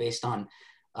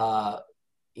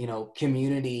you know,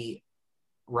 community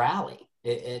rally.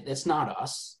 It's not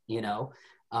us, you know.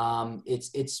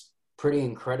 It's pretty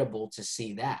incredible to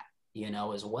see that, you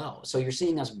know, as well. So you're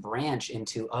seeing us branch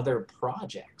into other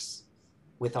projects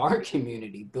with our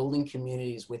community, building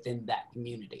communities within that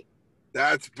community.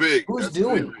 That's big. Who's That's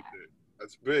doing big that? right there.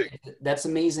 That's big. That's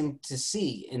amazing to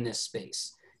see in this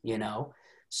space, you know.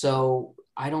 So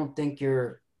I don't think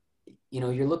you're, you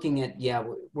know, you're looking at, yeah,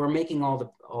 we're making all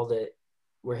the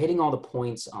we're hitting all the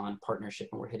points on partnership,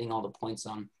 and we're hitting all the points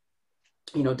on,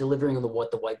 you know, delivering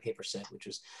what the white paper said, which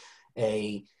was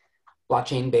a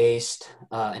blockchain-based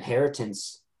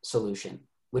inheritance solution,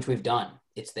 which we've done.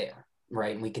 It's there,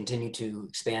 right? And we continue to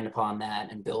expand upon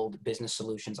that and build business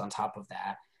solutions on top of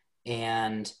that.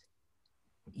 And,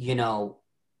 you know,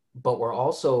 but we're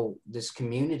also, this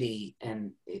community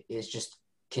and it is just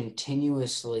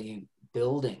continuously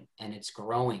building, and it's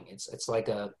growing. It's like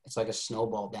a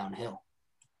snowball downhill.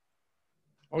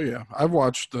 Oh yeah, I've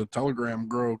watched the Telegram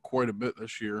grow quite a bit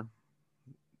this year.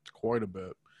 Quite a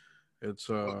bit. It's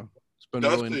been Dustin,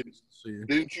 really nice to see.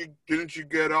 Didn't you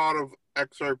get out of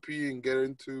XRP and get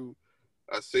into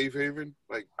Safe Haven?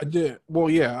 Like I did. Well,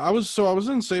 yeah, I was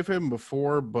in Safe Haven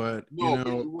before, but no, you but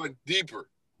know, you went deeper.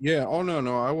 yeah. Oh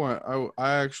no.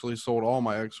 I actually sold all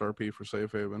my XRP for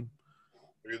Safe Haven.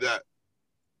 Look at that.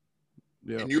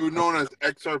 Yeah. And you were known as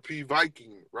XRP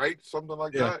Viking, right? Something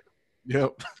like Yeah. that.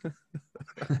 Yep.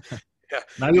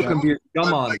 Now you can be,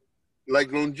 come on. Like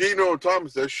Longino or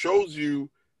Thomas, that shows you,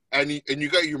 and you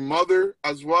got your mother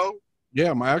as well.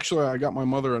 Yeah, I got my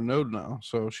mother a node now,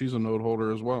 so she's a node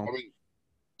holder as well. I mean,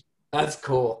 That's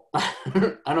cool. I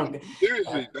don't.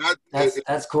 seriously,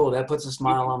 That's cool. That puts a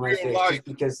smile on my real face life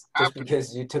just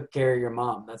because you took care of your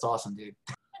mom. That's awesome, dude.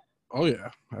 Oh yeah,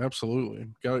 absolutely.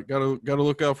 Gotta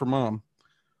look out for mom.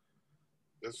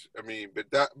 that's, I mean, but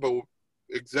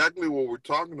exactly what we're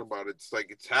talking about. It's like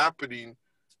it's happening.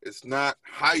 It's not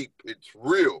hype. It's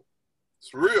real.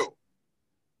 It's real.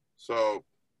 So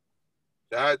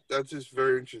that's just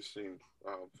very interesting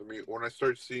for me when I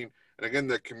start seeing. And again,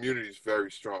 that community is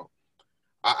very strong.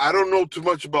 I don't know too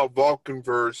much about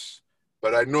Vulcanverse,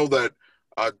 but I know that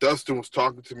Dustin was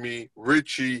talking to me.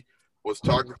 Richie was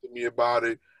talking to me about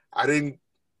it. I don't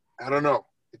know.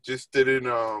 It just didn't.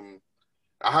 I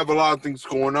have a lot of things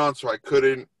going on, so I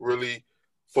couldn't really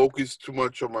focus too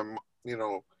much on my, you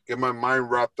know, get my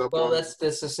mind wrapped up Well, on. that's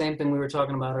the same thing we were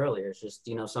talking about earlier. It's just,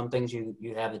 you know, some things you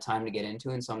have the time to get into,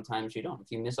 and sometimes you don't.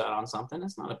 If you miss out on something,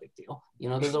 that's not a big deal. You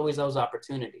know, there's always those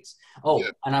opportunities. Oh,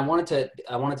 Yeah. and I wanted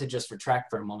to just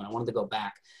retract for a moment. I wanted to go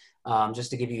back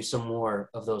just to give you some more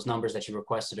of those numbers that you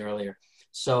requested earlier.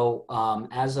 So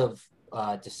as of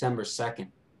December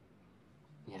 2nd,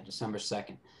 December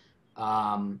 2nd,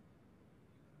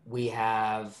 we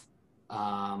have,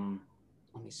 let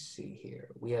me see here.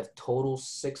 We have total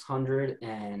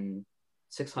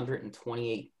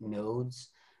 628 nodes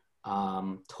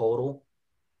total.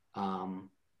 You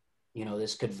know,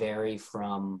 this could vary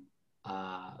from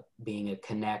being a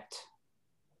connect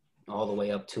all the way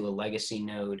up to a legacy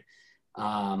node.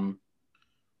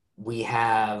 We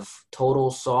have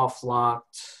total soft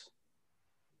locked.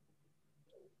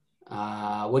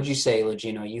 What'd you say,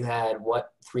 Logino? You had what,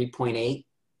 3.8?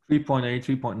 3.8,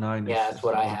 3.9. Yeah, that's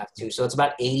what I have too. So it's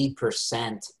about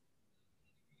 80%.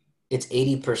 It's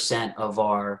 80% of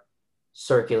our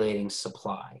circulating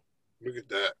supply. Look at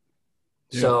that.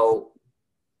 Yeah. So,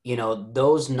 you know,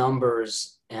 those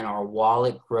numbers and our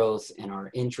wallet growth and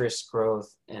our interest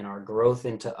growth and our growth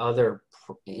into other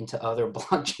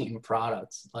blockchain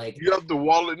products. Like, You have the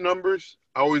wallet numbers.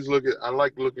 I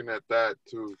like looking at that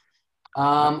too.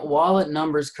 wallet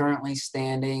numbers currently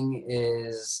standing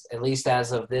is, at least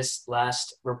as of this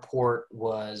last report,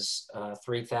 was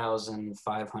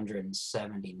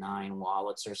 3,579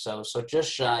 wallets or so. So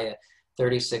just shy of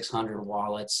 3,600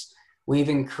 wallets. We've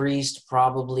increased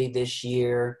probably this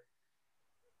year.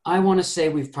 I want to say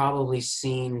we've probably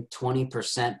seen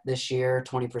 20% this year,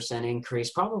 20%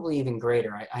 increase, probably even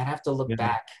greater. I'd have to look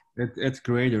back It's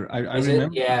greater. I Is it?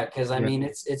 remember. Yeah, because I Yeah. mean,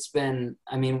 it's been.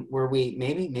 I mean, were we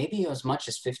maybe as much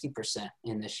as 50%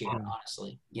 in this year? Yeah.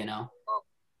 Honestly, you know.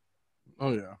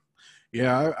 Oh yeah,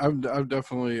 yeah. I've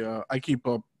definitely I keep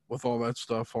up with all that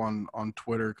stuff on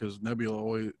Twitter because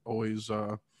Nebula always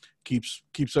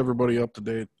keeps everybody up to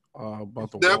date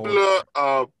about the wallet. Nebula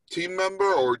a team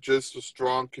member or just a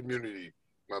strong community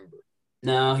member?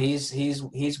 No, he's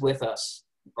with us.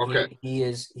 Okay. He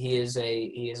is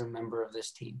a member of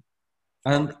this team.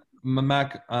 And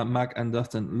Mac and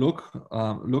Dustin,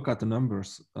 look at the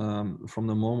numbers from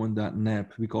the moment that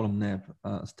NEP, we call him NEP,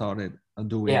 started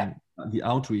doing the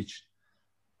outreach.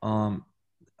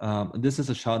 This is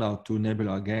a shout out to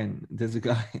Nebula again. There's a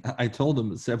guy, I told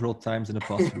him several times in the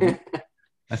past week,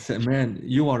 I said, man,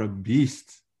 you are a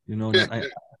beast. You know that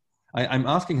I'm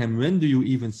asking him, when do you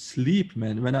even sleep,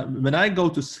 man? When I go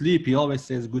to sleep, he always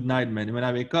says good night, man. When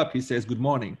I wake up, he says good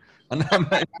morning. And I'm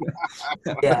like,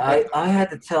 Yeah, I had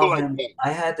to tell Like him. that.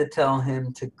 I had to tell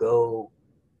him to go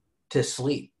to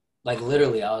sleep. Like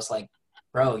literally, I was like,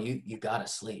 bro, you gotta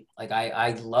sleep. Like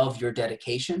I love your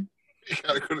dedication, You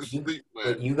gotta go to sleep,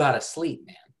 but man. you gotta sleep,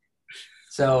 man.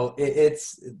 So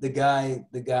it's the guy.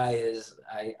 The guy is.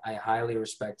 I highly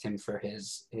respect him for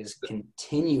his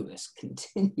continuous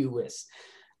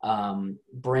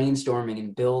brainstorming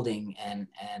and building and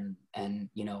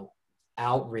you know,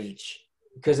 outreach,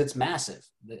 because it's massive.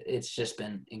 It's just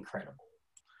been incredible.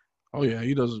 Oh yeah,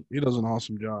 he does an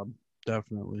awesome job.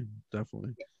 Definitely.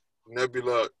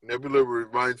 Nebula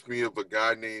reminds me of a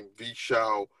guy named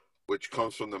Vishal, which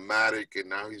comes from the Matic, and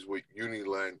now he's with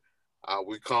Uniland.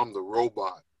 We call him the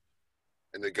robot,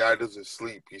 and the guy doesn't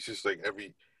sleep. He's just like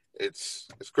it's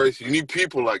crazy. You need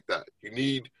people like that.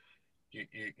 You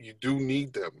do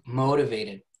need them.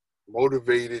 Motivated.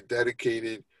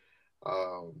 Dedicated.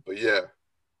 But yeah,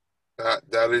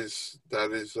 that is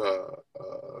a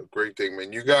great thing,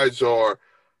 man. You guys are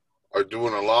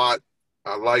doing a lot.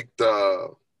 I like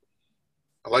the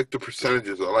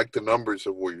percentages. I like the numbers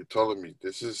of what you're telling me.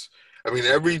 This is, I mean,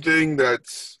 everything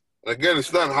that's, again,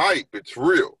 it's not hype. It's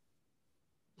real.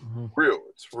 Real.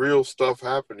 It's real stuff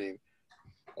happening.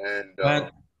 And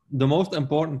the most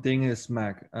important thing is,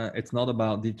 Mac, it's not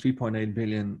about the 3.8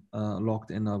 billion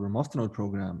locked in our Masternode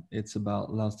program. It's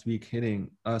about last week hitting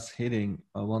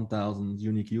 1,000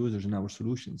 unique users in our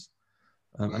solutions.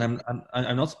 And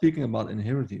I'm not speaking about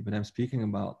Inherity, but I'm speaking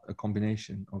about a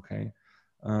combination, okay?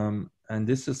 And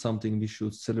this is something we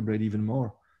should celebrate even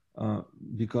more,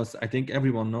 because I think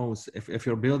everyone knows if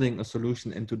you're building a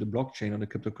solution into the blockchain or the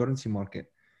cryptocurrency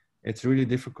market, it's really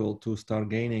difficult to start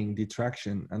gaining the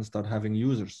traction and start having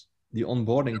users. The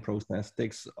onboarding process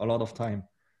takes a lot of time,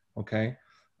 okay?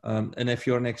 And if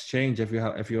you're an exchange, if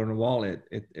you're in a wallet,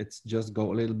 it's just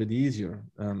go a little bit easier,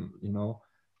 you know.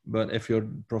 But if you're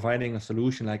providing a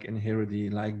solution like Inherity,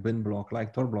 like Binblock,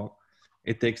 like Torblock,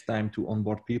 it takes time to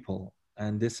onboard people.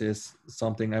 And this is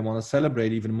something I want to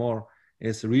celebrate even more,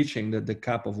 is reaching the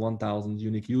cap of 1,000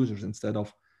 unique users instead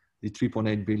of the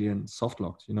 3.8 billion soft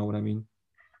locked. You know what I mean?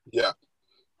 yeah.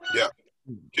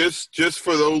 Just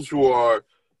for those who are,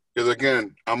 because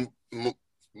again, I'm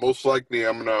most likely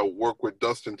I'm gonna work with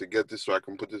Dustin to get this so I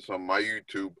can put this on my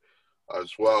YouTube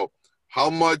as well. How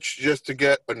much just to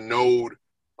get a node?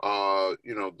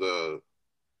 You know, the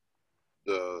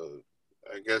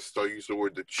I guess I'll use the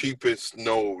word, the cheapest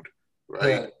node,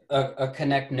 right? A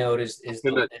connect node is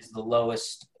the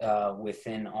lowest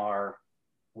within our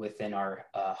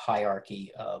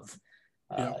hierarchy of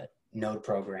node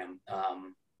program.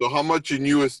 So how much in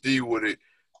USD would it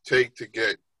take to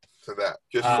get to that?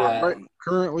 Just for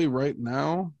Currently, right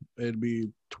now, it'd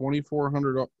be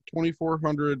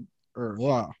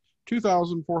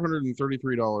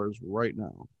 $2,433 right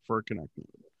now for a connect node.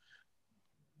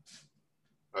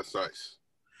 That's nice.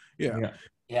 Yeah.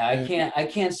 I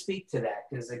can't speak to that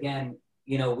because, again,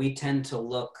 you know, we tend to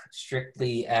look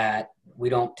strictly at, we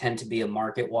don't tend to be a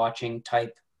market watching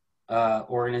type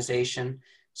organization.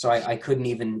 So I couldn't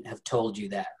even have told you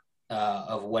that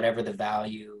of whatever the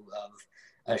value of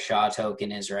a SHA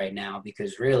token is right now,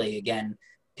 because really, again,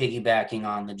 piggybacking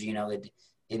on the Gino, it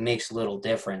makes little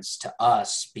difference to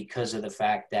us because of the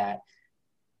fact that,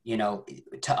 you know,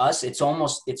 to us, it's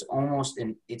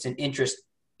an interest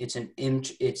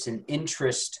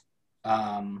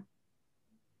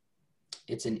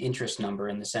number,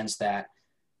 in the sense that,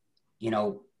 you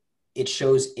know, it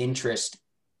shows interest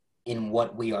in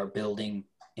what we are building,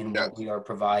 in what we are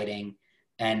providing.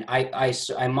 And I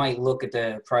might look at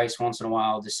the price once in a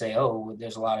while to say, oh,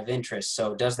 there's a lot of interest.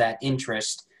 So does that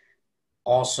interest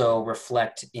also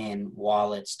reflect in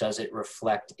wallets? Does it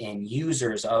reflect in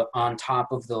users on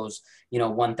top of those,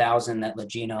 1,000 that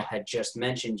Legino had just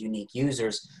mentioned, unique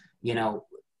users?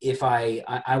 If I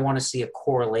want to see a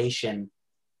correlation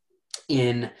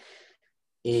in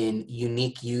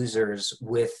unique users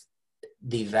with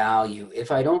the value.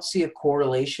 If I don't see a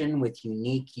correlation with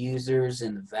unique users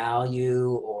and the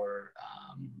value, or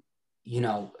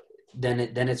then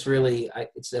it's really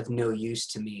it's of no use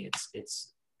to me.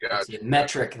 It's Gotcha. a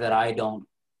metric that I don't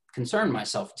concern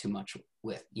myself too much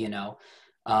with.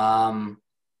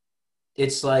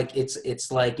 It's like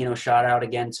shout out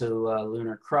again to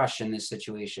Lunar Crush in this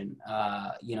situation.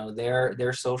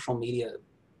 Their social media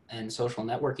and social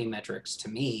networking metrics to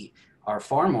me are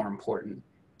far more important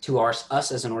to us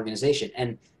as an organization,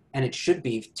 and it should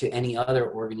be to any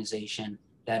other organization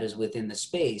that is within the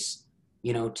space,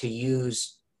 to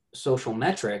use social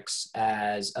metrics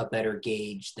as a better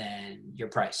gauge than your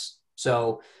price.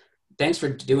 So thanks for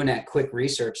doing that quick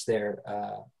research there,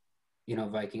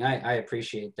 Viking. I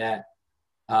appreciate that.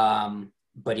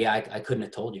 But yeah, I couldn't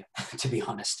have told you, to be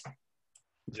honest.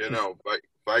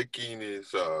 Viking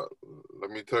is, let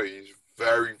me tell you, he's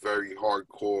very, very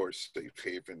hardcore safe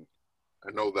haven. I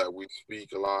know that we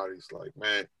speak a lot. He's like,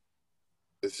 man,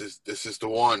 this is the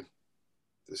one.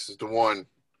 This is the one.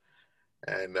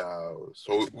 And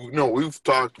so, we've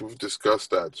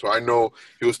discussed that. So I know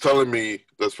he was telling me,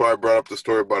 that's why I brought up the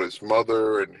story about his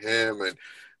mother and him, and,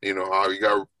 how he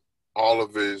got all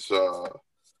of his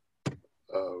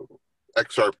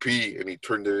XRP and he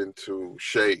turned it into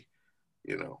Shay,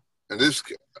 And this,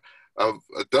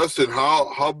 Dustin,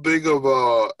 how big of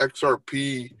a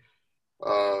XRP,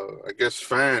 I guess,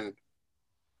 fan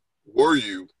were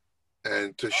you?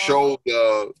 And to show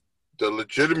the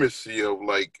legitimacy of,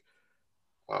 like,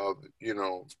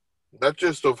 not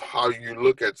just of how you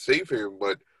look at Safe Haven,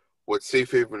 but what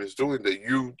Safe Haven is doing, that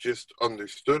you just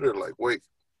understood it. Like, wait.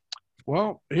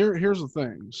 Well, here's the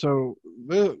thing. So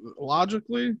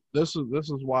logically, this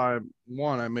is why,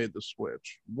 one, I made the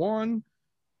switch. One,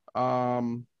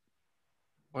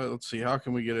 let's see, how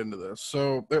can we get into this?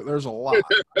 So there's a lot.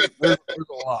 there's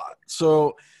a lot.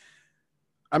 So,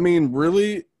 I mean,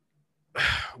 really,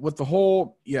 with the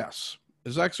whole, yes.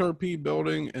 Is XRP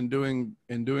building and doing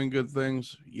good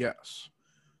things? Yes.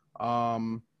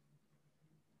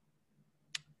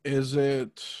 Is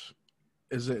it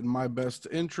in my best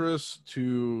interest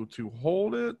to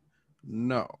hold it?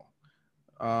 No.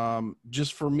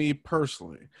 Just for me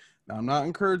personally. Now, I'm not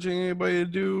encouraging anybody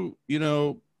to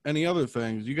do, any other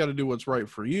things. You got to do what's right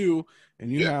for you,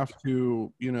 and you have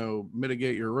to,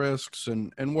 mitigate your risks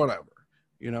and whatever,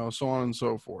 so on and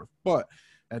so forth. But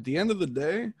at the end of the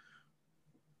day,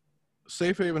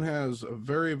 Safe Haven has a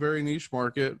very, very niche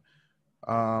market.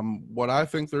 What I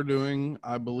think they're doing,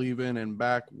 I believe in and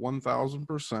back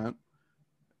 1,000%.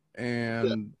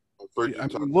 And I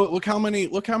mean, look how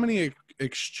many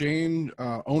exchange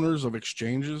owners of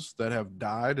exchanges that have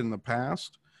died in the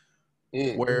past,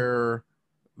 where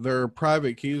their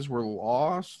private keys were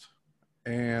lost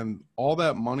and all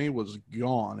that money was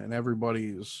gone and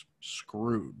everybody's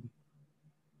screwed.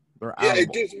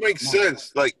 It just makes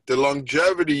sense. Like, the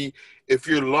longevity, if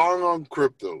you're long on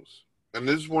cryptos, and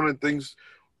this is one of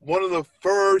the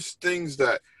first things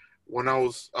that when I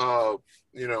was,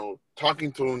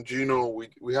 talking to Longino,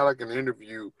 we had like an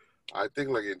interview, I think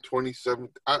like in 2017,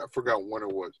 I forgot when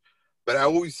it was, but I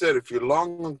always said, if you're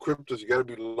long on cryptos, you got to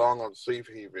be long on Safe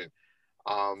Haven.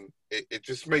 It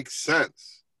just makes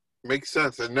sense.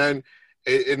 And then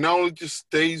it not only just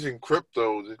stays in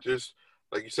cryptos, it just,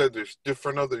 like you said, there's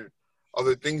different other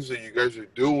things that you guys are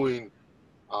doing,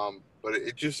 but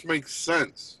it just makes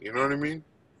sense. You know what I mean?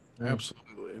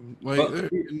 Absolutely. Like,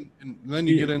 and then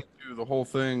you get into the whole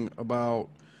thing about,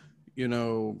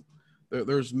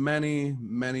 there's many,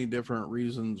 many different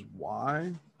reasons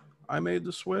why I made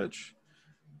the switch.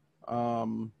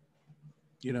 The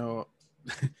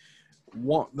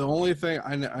only thing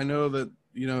I know that,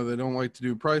 they don't like to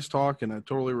do price talk, and I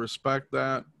totally respect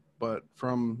that. But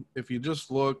if you just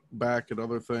look back at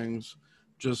other things,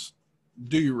 just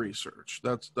do your research.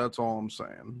 That's all I'm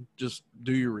saying. Just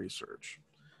do your research,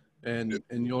 and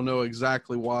you'll know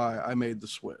exactly why I made the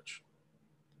switch.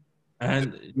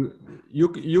 And you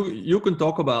can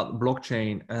talk about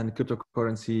blockchain and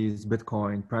cryptocurrencies,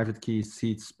 Bitcoin, private keys,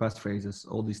 seeds, passphrases,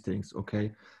 all these things.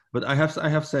 Okay, but I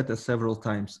have said this several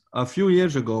times. A few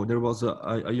years ago, there was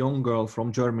a young girl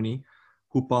from Germany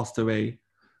who passed away,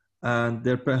 and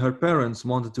her parents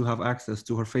wanted to have access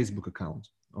to her Facebook account.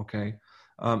 Okay,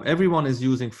 everyone is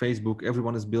using Facebook.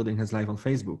 Everyone is building his life on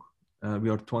Facebook.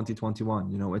 We are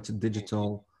 2021. It's a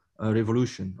digital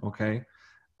revolution. Okay,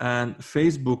 and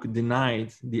Facebook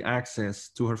denied the access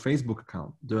to her Facebook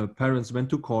account. The parents went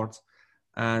to court,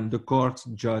 and the court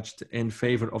judged in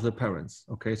favor of the parents.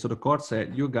 Okay, so the court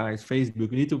said, you guys,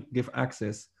 Facebook, you need to give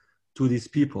access to these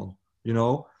people, you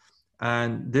know?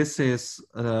 And this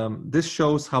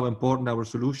shows how important our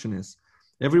solution is.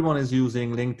 Everyone is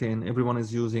using LinkedIn, everyone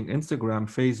is using Instagram,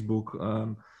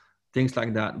 Facebook, things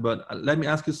like that. But let me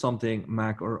ask you something,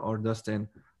 Mac or Dustin.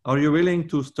 Are you willing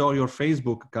to store your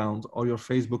Facebook account or your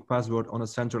Facebook password on a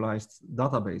centralized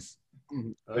database?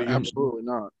 Absolutely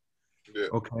not. Yeah.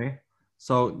 Okay.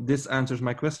 So this answers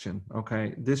my question.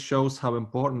 Okay. This shows how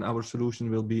important our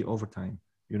solution will be over time,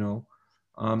 you know,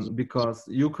 because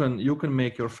you can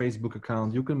make your Facebook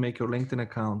account, you can make your LinkedIn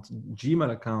account,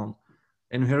 Gmail account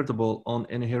inheritable on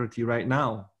Inherity right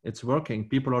now. It's working.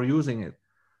 People are using it.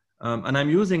 And I'm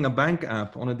using a bank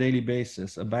app on a daily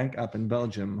basis, a bank app in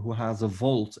Belgium who has a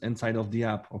vault inside of the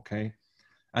app. Okay.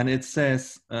 And it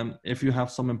says, if you have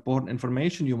some important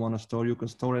information you want to store, you can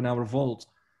store in our vault.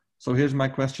 So here's my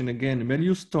question again. Will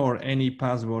you store any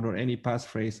password or any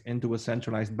passphrase into a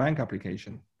centralized bank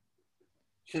application?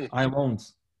 I won't.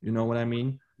 You know what I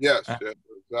mean? Yes. Exactly.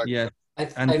 Yes. I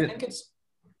think it's,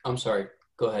 I'm sorry.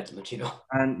 Go ahead, Machito.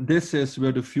 And this is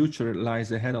where the future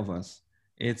lies ahead of us.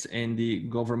 It's in the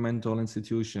governmental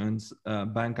institutions,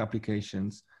 bank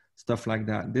applications, stuff like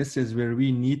that. This is where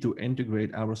we need to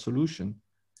integrate our solution.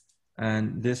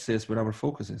 And this is where our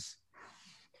focus is.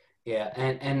 Yeah,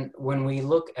 and when we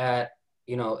look at,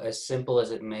 you know, as simple as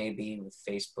it may be with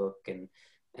Facebook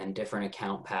and different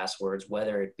account passwords,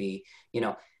 whether it be, you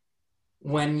know,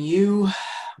 when you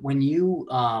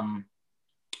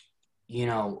you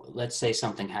know, let's say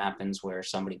something happens where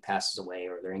somebody passes away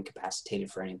or they're incapacitated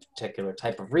for any particular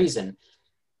type of reason,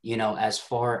 you know, as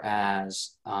far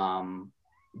as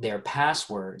their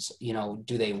passwords, you know,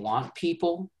 do they want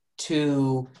people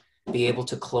to be able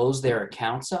to close their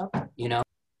accounts up, you know?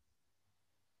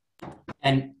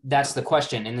 And that's the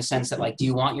question, in the sense that, like, do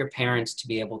you want your parents to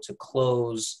be able to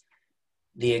close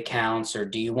the accounts, or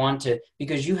do you want to,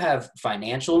 because you have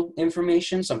financial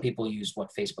information. Some people use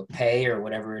Facebook Pay or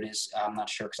whatever it is. I'm not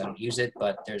sure because I don't use it,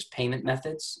 but there's payment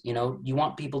methods, you know, you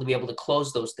want people to be able to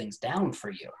close those things down for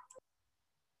you.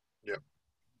 Yeah.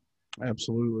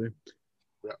 Absolutely.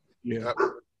 Yeah. Yeah.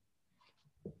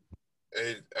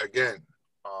 And again,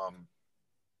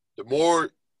 the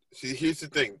more, see, here's the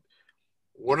thing.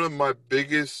 One of my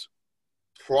biggest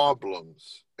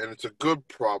problems, and it's a good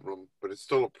problem, but it's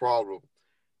still a problem,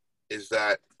 is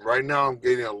that right now I'm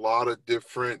getting a lot of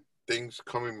different things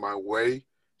coming my way,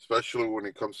 especially when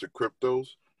it comes to cryptos,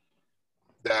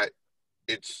 that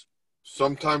it's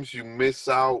sometimes you miss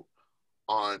out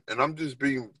on, and I'm just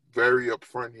being very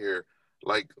upfront here,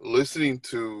 like listening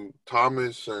to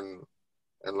Thomas and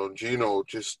Longino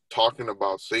just talking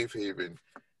about Safe Haven.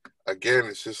 Again,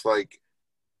 it's just like,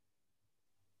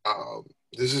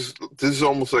 this is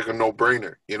almost like a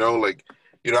no-brainer, you know, like,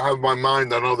 you know, I have my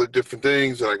mind on all the different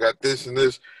things and I got this and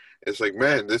this. It's like,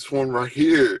 man, this one right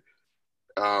here.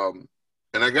 And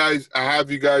I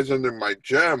have you guys under my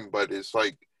gem, but it's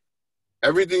like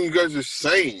everything you guys are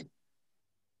saying,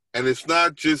 and it's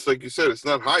not just, like you said, it's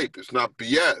not hype. It's not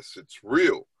BS. It's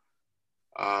real.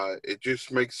 It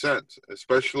just makes sense,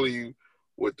 especially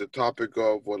with the topic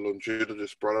of what Longino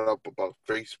just brought up about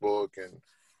Facebook and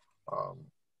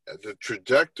the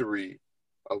trajectory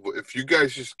of, if you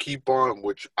guys just keep on,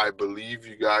 which I believe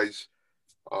you guys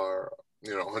are,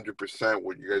 you know, 100%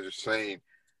 what you guys are saying,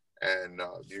 and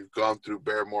you've gone through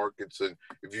bear markets, and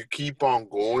if you keep on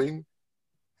going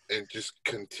and just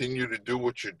continue to do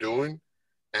what you're doing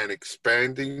and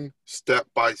expanding step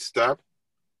by step,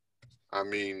 I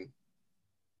mean,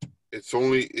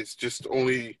 it's just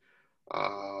only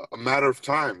a matter of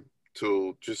time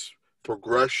to just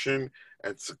progression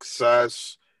and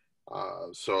success.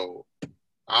 So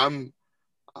I'm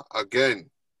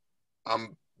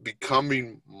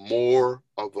becoming more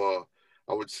of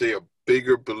I would say, a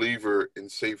bigger believer in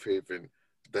Safe Haven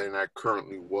than I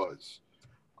currently was.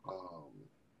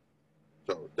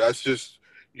 So that's just,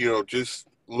 you know, just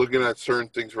looking at certain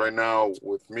things right now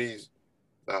with me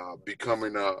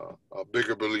becoming a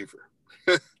bigger believer.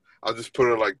 I'll just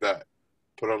put it like that.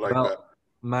 That.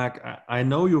 Mac, I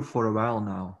know you for a while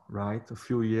now, right? A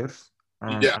few years.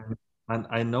 And, yeah. And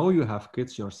I know you have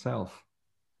kids yourself.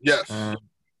 Yes.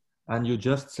 And you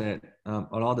just said a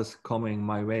lot is coming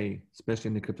my way, especially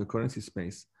in the cryptocurrency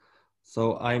space.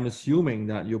 So I'm assuming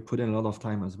that you put in a lot of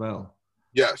time as well.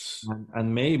 Yes.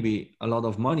 And maybe a lot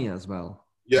of money as well.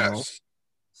 Yes. You know?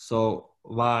 So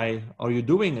why are you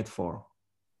doing it for?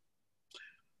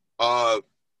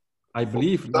 I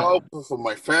believe for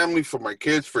my family, for my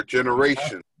kids, for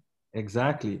generations.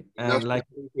 Exactly. And And that's like,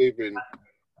 what they've been.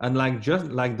 and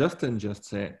like Dustin just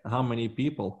said, how many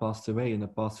people passed away in the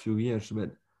past few years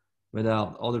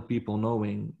without other people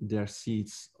knowing their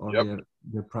seats or Yep.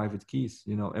 their private keys?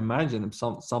 You know, imagine if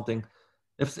something,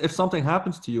 if something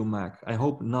happens to you, Mac, I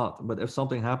hope not, but if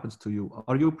something happens to you,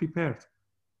 are you prepared?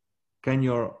 Can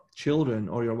your children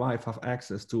or your wife have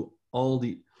access to all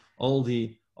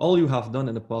you have done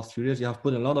in the past few years? You have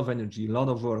put a lot of energy, a lot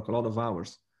of work, a lot of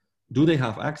hours. Do they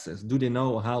have access? Do they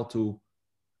know how to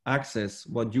access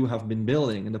what you have been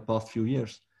building in the past few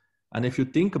years? And if you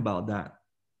think about that,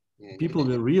 people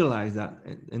will realize that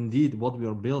indeed what we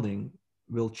are building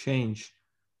will change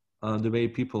the way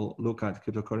people look at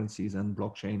cryptocurrencies and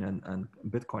blockchain and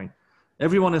Bitcoin.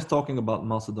 Everyone is talking about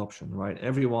mass adoption, right?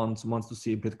 Everyone wants to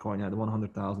see Bitcoin at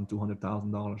 $100,000,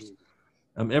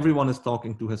 $200,000. Everyone is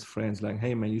talking to his friends like,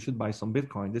 hey man, you should buy some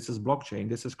Bitcoin. This is blockchain.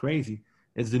 This is crazy.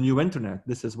 It's the new internet.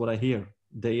 This is what I hear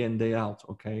day in, day out.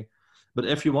 Okay. But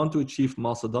if you want to achieve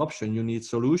mass adoption, you need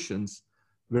solutions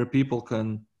where people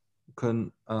can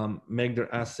make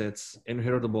their assets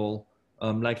inheritable,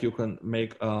 like you can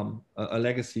make a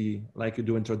legacy like you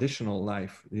do in traditional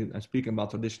life. I'm speaking about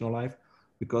traditional life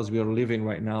because we are living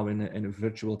right now in a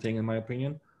virtual thing, in my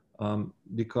opinion,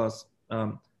 because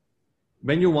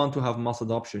when you want to have mass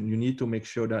adoption, you need to make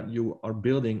sure that you are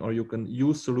building or you can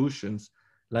use solutions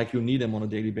like you need them on a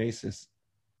daily basis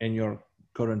in your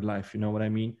current life. You know what I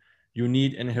mean? You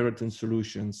need inheritance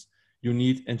solutions. You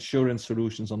need insurance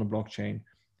solutions on the blockchain.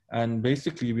 And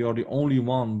basically, we are the only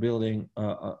one building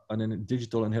a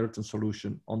digital inheritance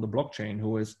solution on the blockchain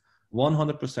who is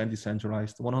 100%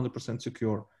 decentralized, 100%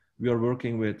 secure. We are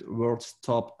working with world's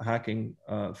top hacking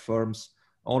firms,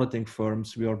 auditing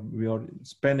firms. We are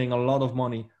spending a lot of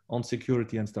money on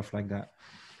security and stuff like that.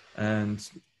 And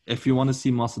if you want to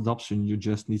see mass adoption, you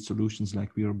just need solutions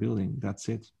like we are building. That's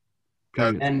it.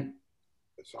 Period. And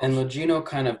awesome. Logino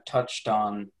kind of touched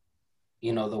on,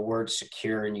 you know, the word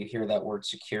secure, and you hear that word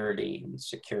security and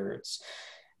secure. It's,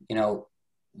 you know,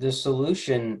 the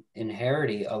solution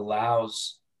Inherity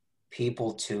allows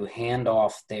people to hand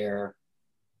off their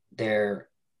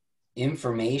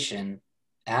information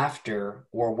after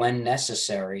or when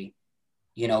necessary,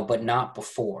 you know, but not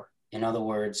before. In other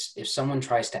words, if someone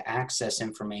tries to access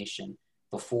information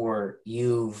before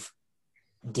you've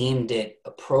deemed it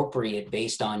appropriate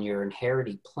based on your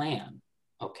Inherity plan,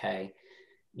 okay,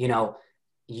 you know,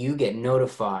 you get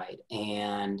notified,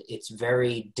 and it's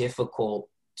very difficult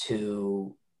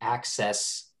to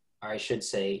access, or I should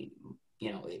say,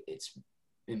 you know, it's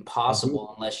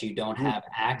impossible unless you don't have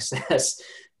access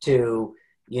to,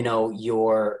 you know,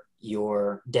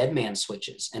 your dead man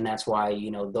switches. And that's why,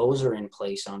 you know, those are in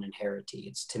place on Inherity.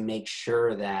 It's to make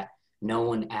sure that no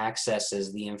one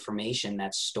accesses the information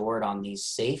that's stored on these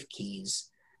safe keys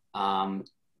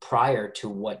prior to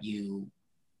what you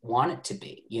want it to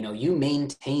be. You know, you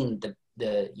maintain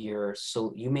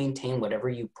you maintain whatever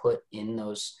you put in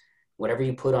those, whatever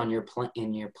you put on your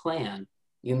plan,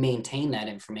 you maintain that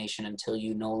information until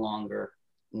you no longer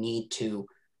need to,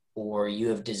 or you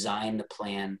have designed the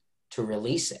plan to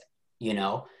release it, you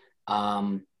know?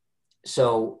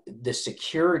 So the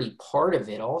security part of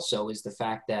it also is the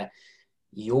fact that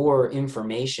your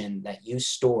information that you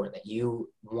store, that you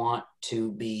want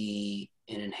to be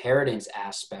an inheritance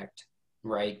aspect,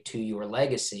 right, to your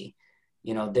legacy,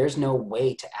 you know, there's no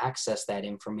way to access that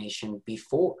information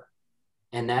before.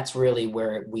 And that's really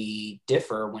where we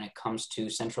differ when it comes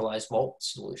to centralized vault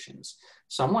solutions.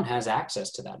 Someone has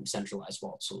access to that centralized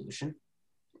vault solution,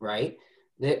 right?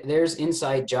 There's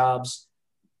inside jobs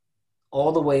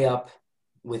all the way up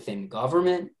within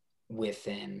government,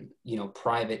 within, you know,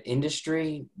 private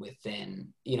industry, within,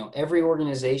 you know, every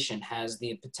organization has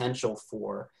the potential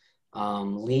for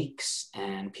leaks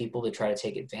and people to try to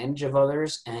take advantage of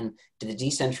others. And the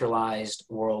decentralized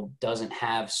world doesn't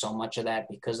have so much of that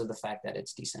because of the fact that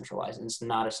it's decentralized and it's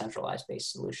not a centralized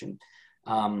based solution.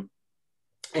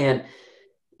 And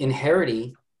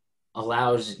Inherity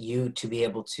allows you to be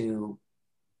able to,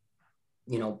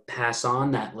 you know, pass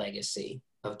on that legacy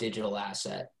of digital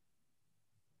asset,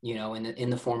 you know, in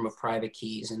the form of private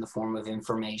keys, in the form of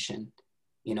information,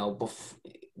 you know,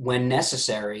 when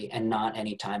necessary and not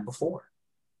any time before.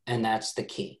 And that's the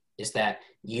key, is that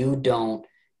you don't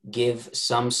give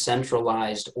some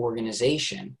centralized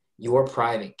organization your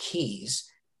private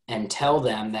keys and tell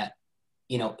them that,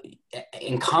 you know,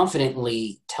 and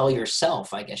confidently tell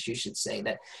yourself, I guess you should say,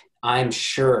 that I'm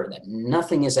sure that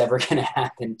nothing is ever going to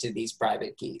happen to these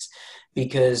private keys.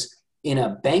 Because in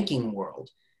a banking world,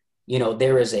 you know,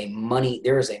 there is a money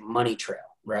trail.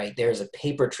 right? There's a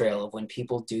paper trail of when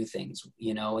people do things,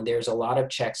 you know, and there's a lot of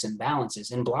checks and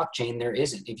balances. In blockchain, there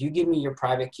isn't. If you give me your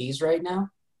private keys right now,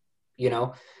 you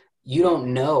know, you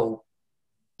don't know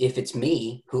if it's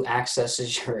me who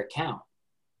accesses your account.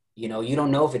 You know, you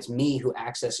don't know if it's me who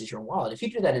accesses your wallet. If you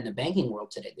do that in the banking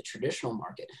world today, the traditional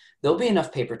market, there'll be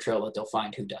enough paper trail that they'll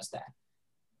find who does that.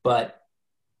 But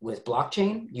with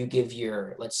blockchain, you give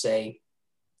your, let's say,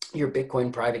 your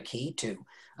Bitcoin private key to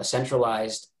a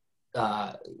centralized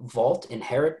vault,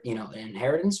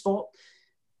 inheritance vault.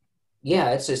 Yeah,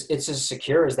 it's as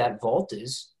secure as that vault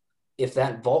is. If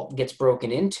that vault gets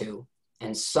broken into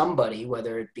and somebody,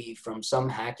 whether it be from some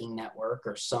hacking network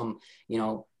or some,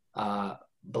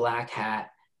 black hat,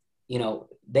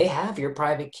 they have your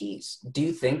private keys. Do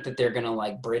you think that they're going to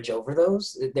like bridge over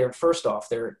those? First off,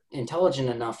 they're intelligent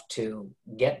enough to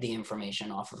get the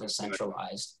information off of a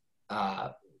centralized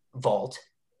vault.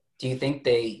 Do you think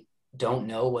they don't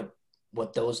know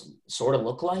what those sort of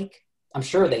look like? I'm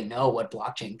sure they know what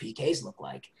blockchain PKs look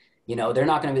like. They're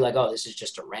not going to be like, oh, this is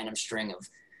just a random string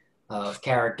of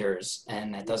characters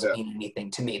and that doesn't mean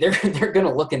anything to me. They're going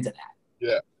to look into that.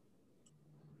 Yeah,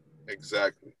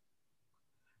 exactly.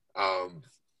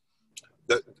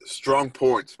 Strong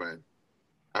points, man.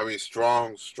 I mean,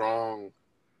 strong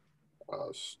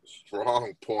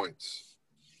points.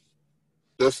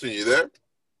 Dustin, you there?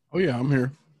 Oh yeah, I'm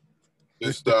here.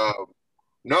 Just no,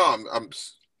 I'm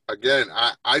again.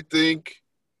 I think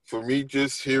for me,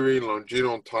 just hearing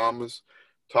Longino and Thomas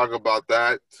talk about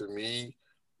that to me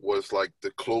was like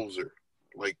the closer,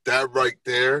 like that right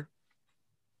there.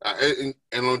 And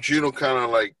Longino kind of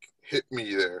like hit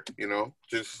me there,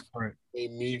 just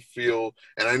made me feel.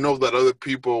 And I know that other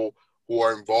people who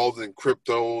are involved in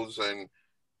cryptos and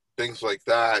things like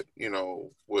that,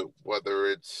 whether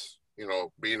it's,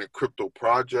 being a crypto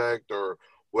project or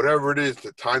whatever it is,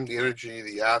 the time, the energy,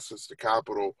 the assets, the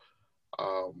capital,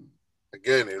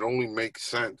 again, it only makes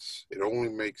sense. It only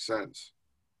makes sense.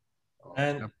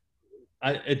 And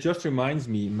it just reminds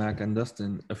me, Mac and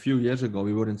Dustin, a few years ago,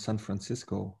 we were in San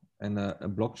Francisco and a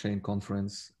blockchain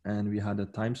conference, and we had a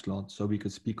time slot so we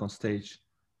could speak on stage.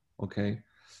 Okay.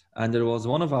 And there was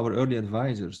one of our early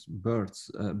advisors, Bert,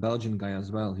 a Belgian guy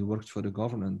as well. He works for the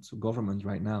government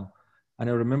right now. And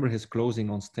I remember his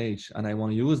closing on stage, and I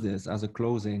want to use this as a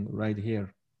closing right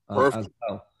here as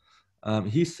well.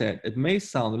 He said, it may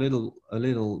sound a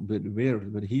little bit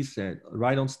weird, but he said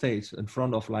right on stage in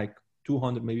front of like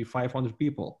 200, maybe 500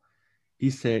 people, he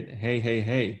said,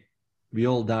 hey, we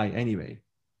all die anyway,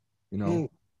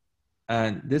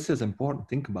 And this is important.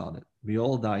 Think about it. We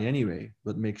all die anyway,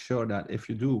 but make sure that if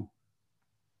you do,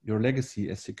 your legacy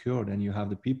is secured and you have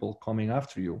the people coming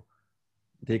after you.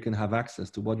 They can have access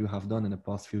to what you have done in the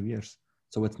past few years.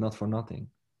 So it's not for nothing.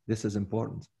 This is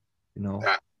important,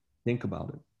 Think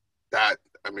about it.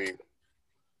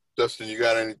 Dustin, you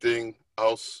got anything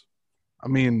else? I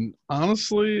mean,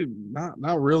 honestly,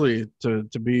 not really. To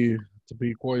be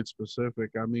quite specific,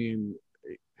 I mean,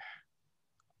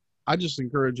 I just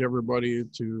encourage everybody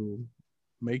to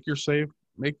make your safe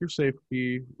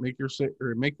key, make your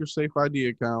safe ID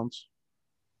accounts,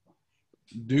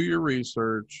 do your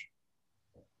research,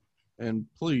 and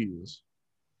please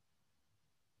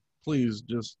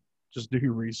just do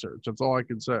your research. That's all I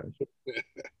can say.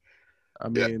 I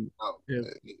mean,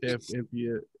 if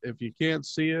you can't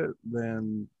see it,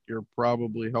 then you're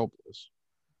probably helpless.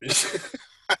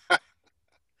 I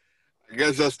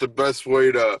guess that's the best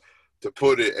way to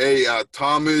put it. Hey,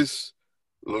 Thomas,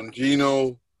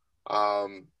 Longino,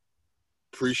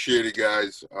 appreciate it,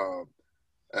 guys.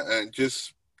 And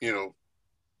just,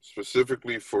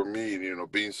 specifically for me,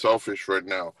 being selfish right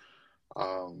now,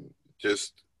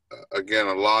 again,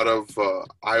 a lot of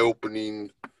eye-opening,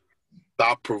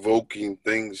 thought-provoking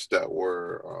things that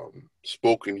were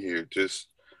spoken here,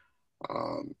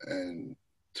 and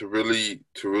to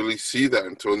really see that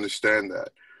and to understand that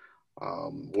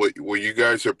what you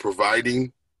guys are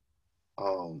providing,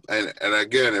 and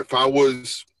again, if I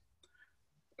was,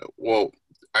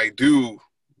 I do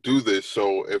this.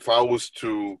 So if I was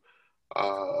to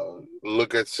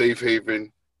look at Safe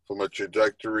Haven from a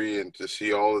trajectory and to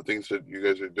see all the things that you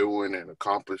guys are doing and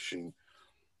accomplishing,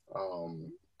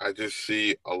 I just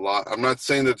see a lot. I'm not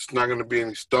saying that it's not going to be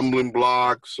any stumbling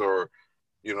blocks or,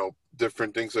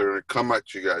 different things that are going to come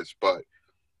at you guys. But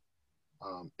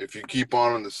if you keep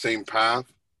on the same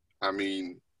path, I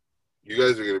mean, you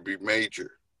guys are going to be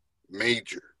major.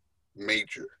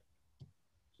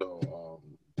 So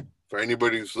for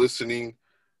anybody who's listening,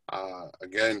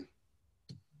 again,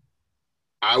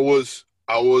 I was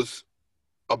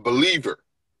a believer,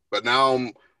 but now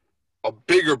I'm a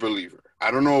bigger believer.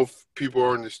 I don't know if people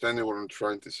are understanding what I'm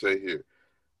trying to say here.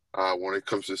 when it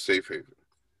comes to Safe Haven.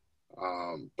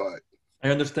 But I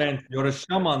understand. You're a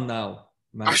shaman now,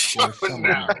 Mac. I'm You're a shaman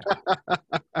now.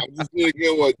 I just need to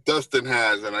get what Dustin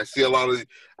has, and I see a lot of.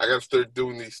 I got to start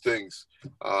doing these things.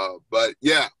 But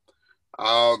yeah,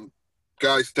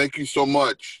 guys, thank you so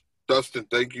much, Dustin.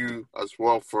 Thank you as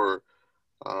well for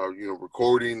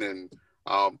recording, and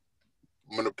I'm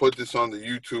gonna put this on the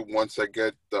YouTube once I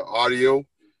get the audio,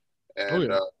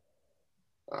 and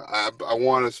I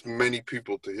want as many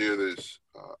people to hear this.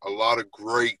 A lot of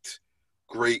great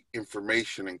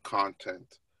information and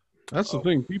content. That's the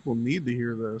thing. People need to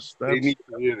hear this. They need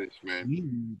to hear this,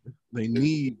 man. They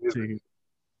need to.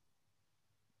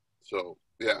 So,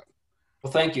 yeah.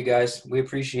 Well, thank you, guys. We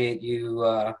appreciate you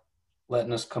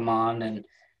letting us come on and,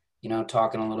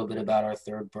 talking a little bit about our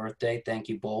third birthday. Thank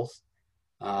you both.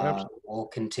 We'll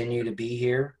continue to be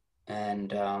here,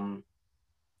 and,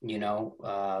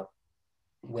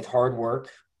 with hard work,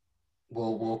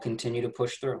 we'll continue to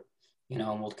push through,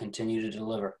 and we'll continue to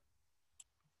deliver.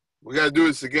 We got to do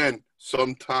this again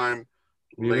sometime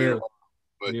later.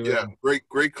 But yeah,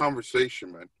 great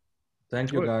conversation, man.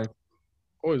 Thank you, guys.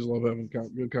 Always love having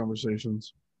good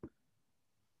conversations.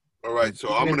 All right,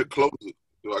 so I'm going to close it.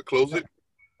 Do I close it?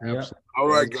 Yeah. All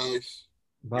right, guys.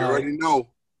 Bye. You already know.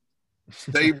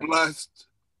 Stay blessed,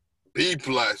 be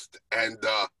blessed, and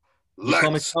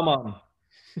let's come on.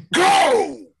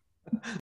 go!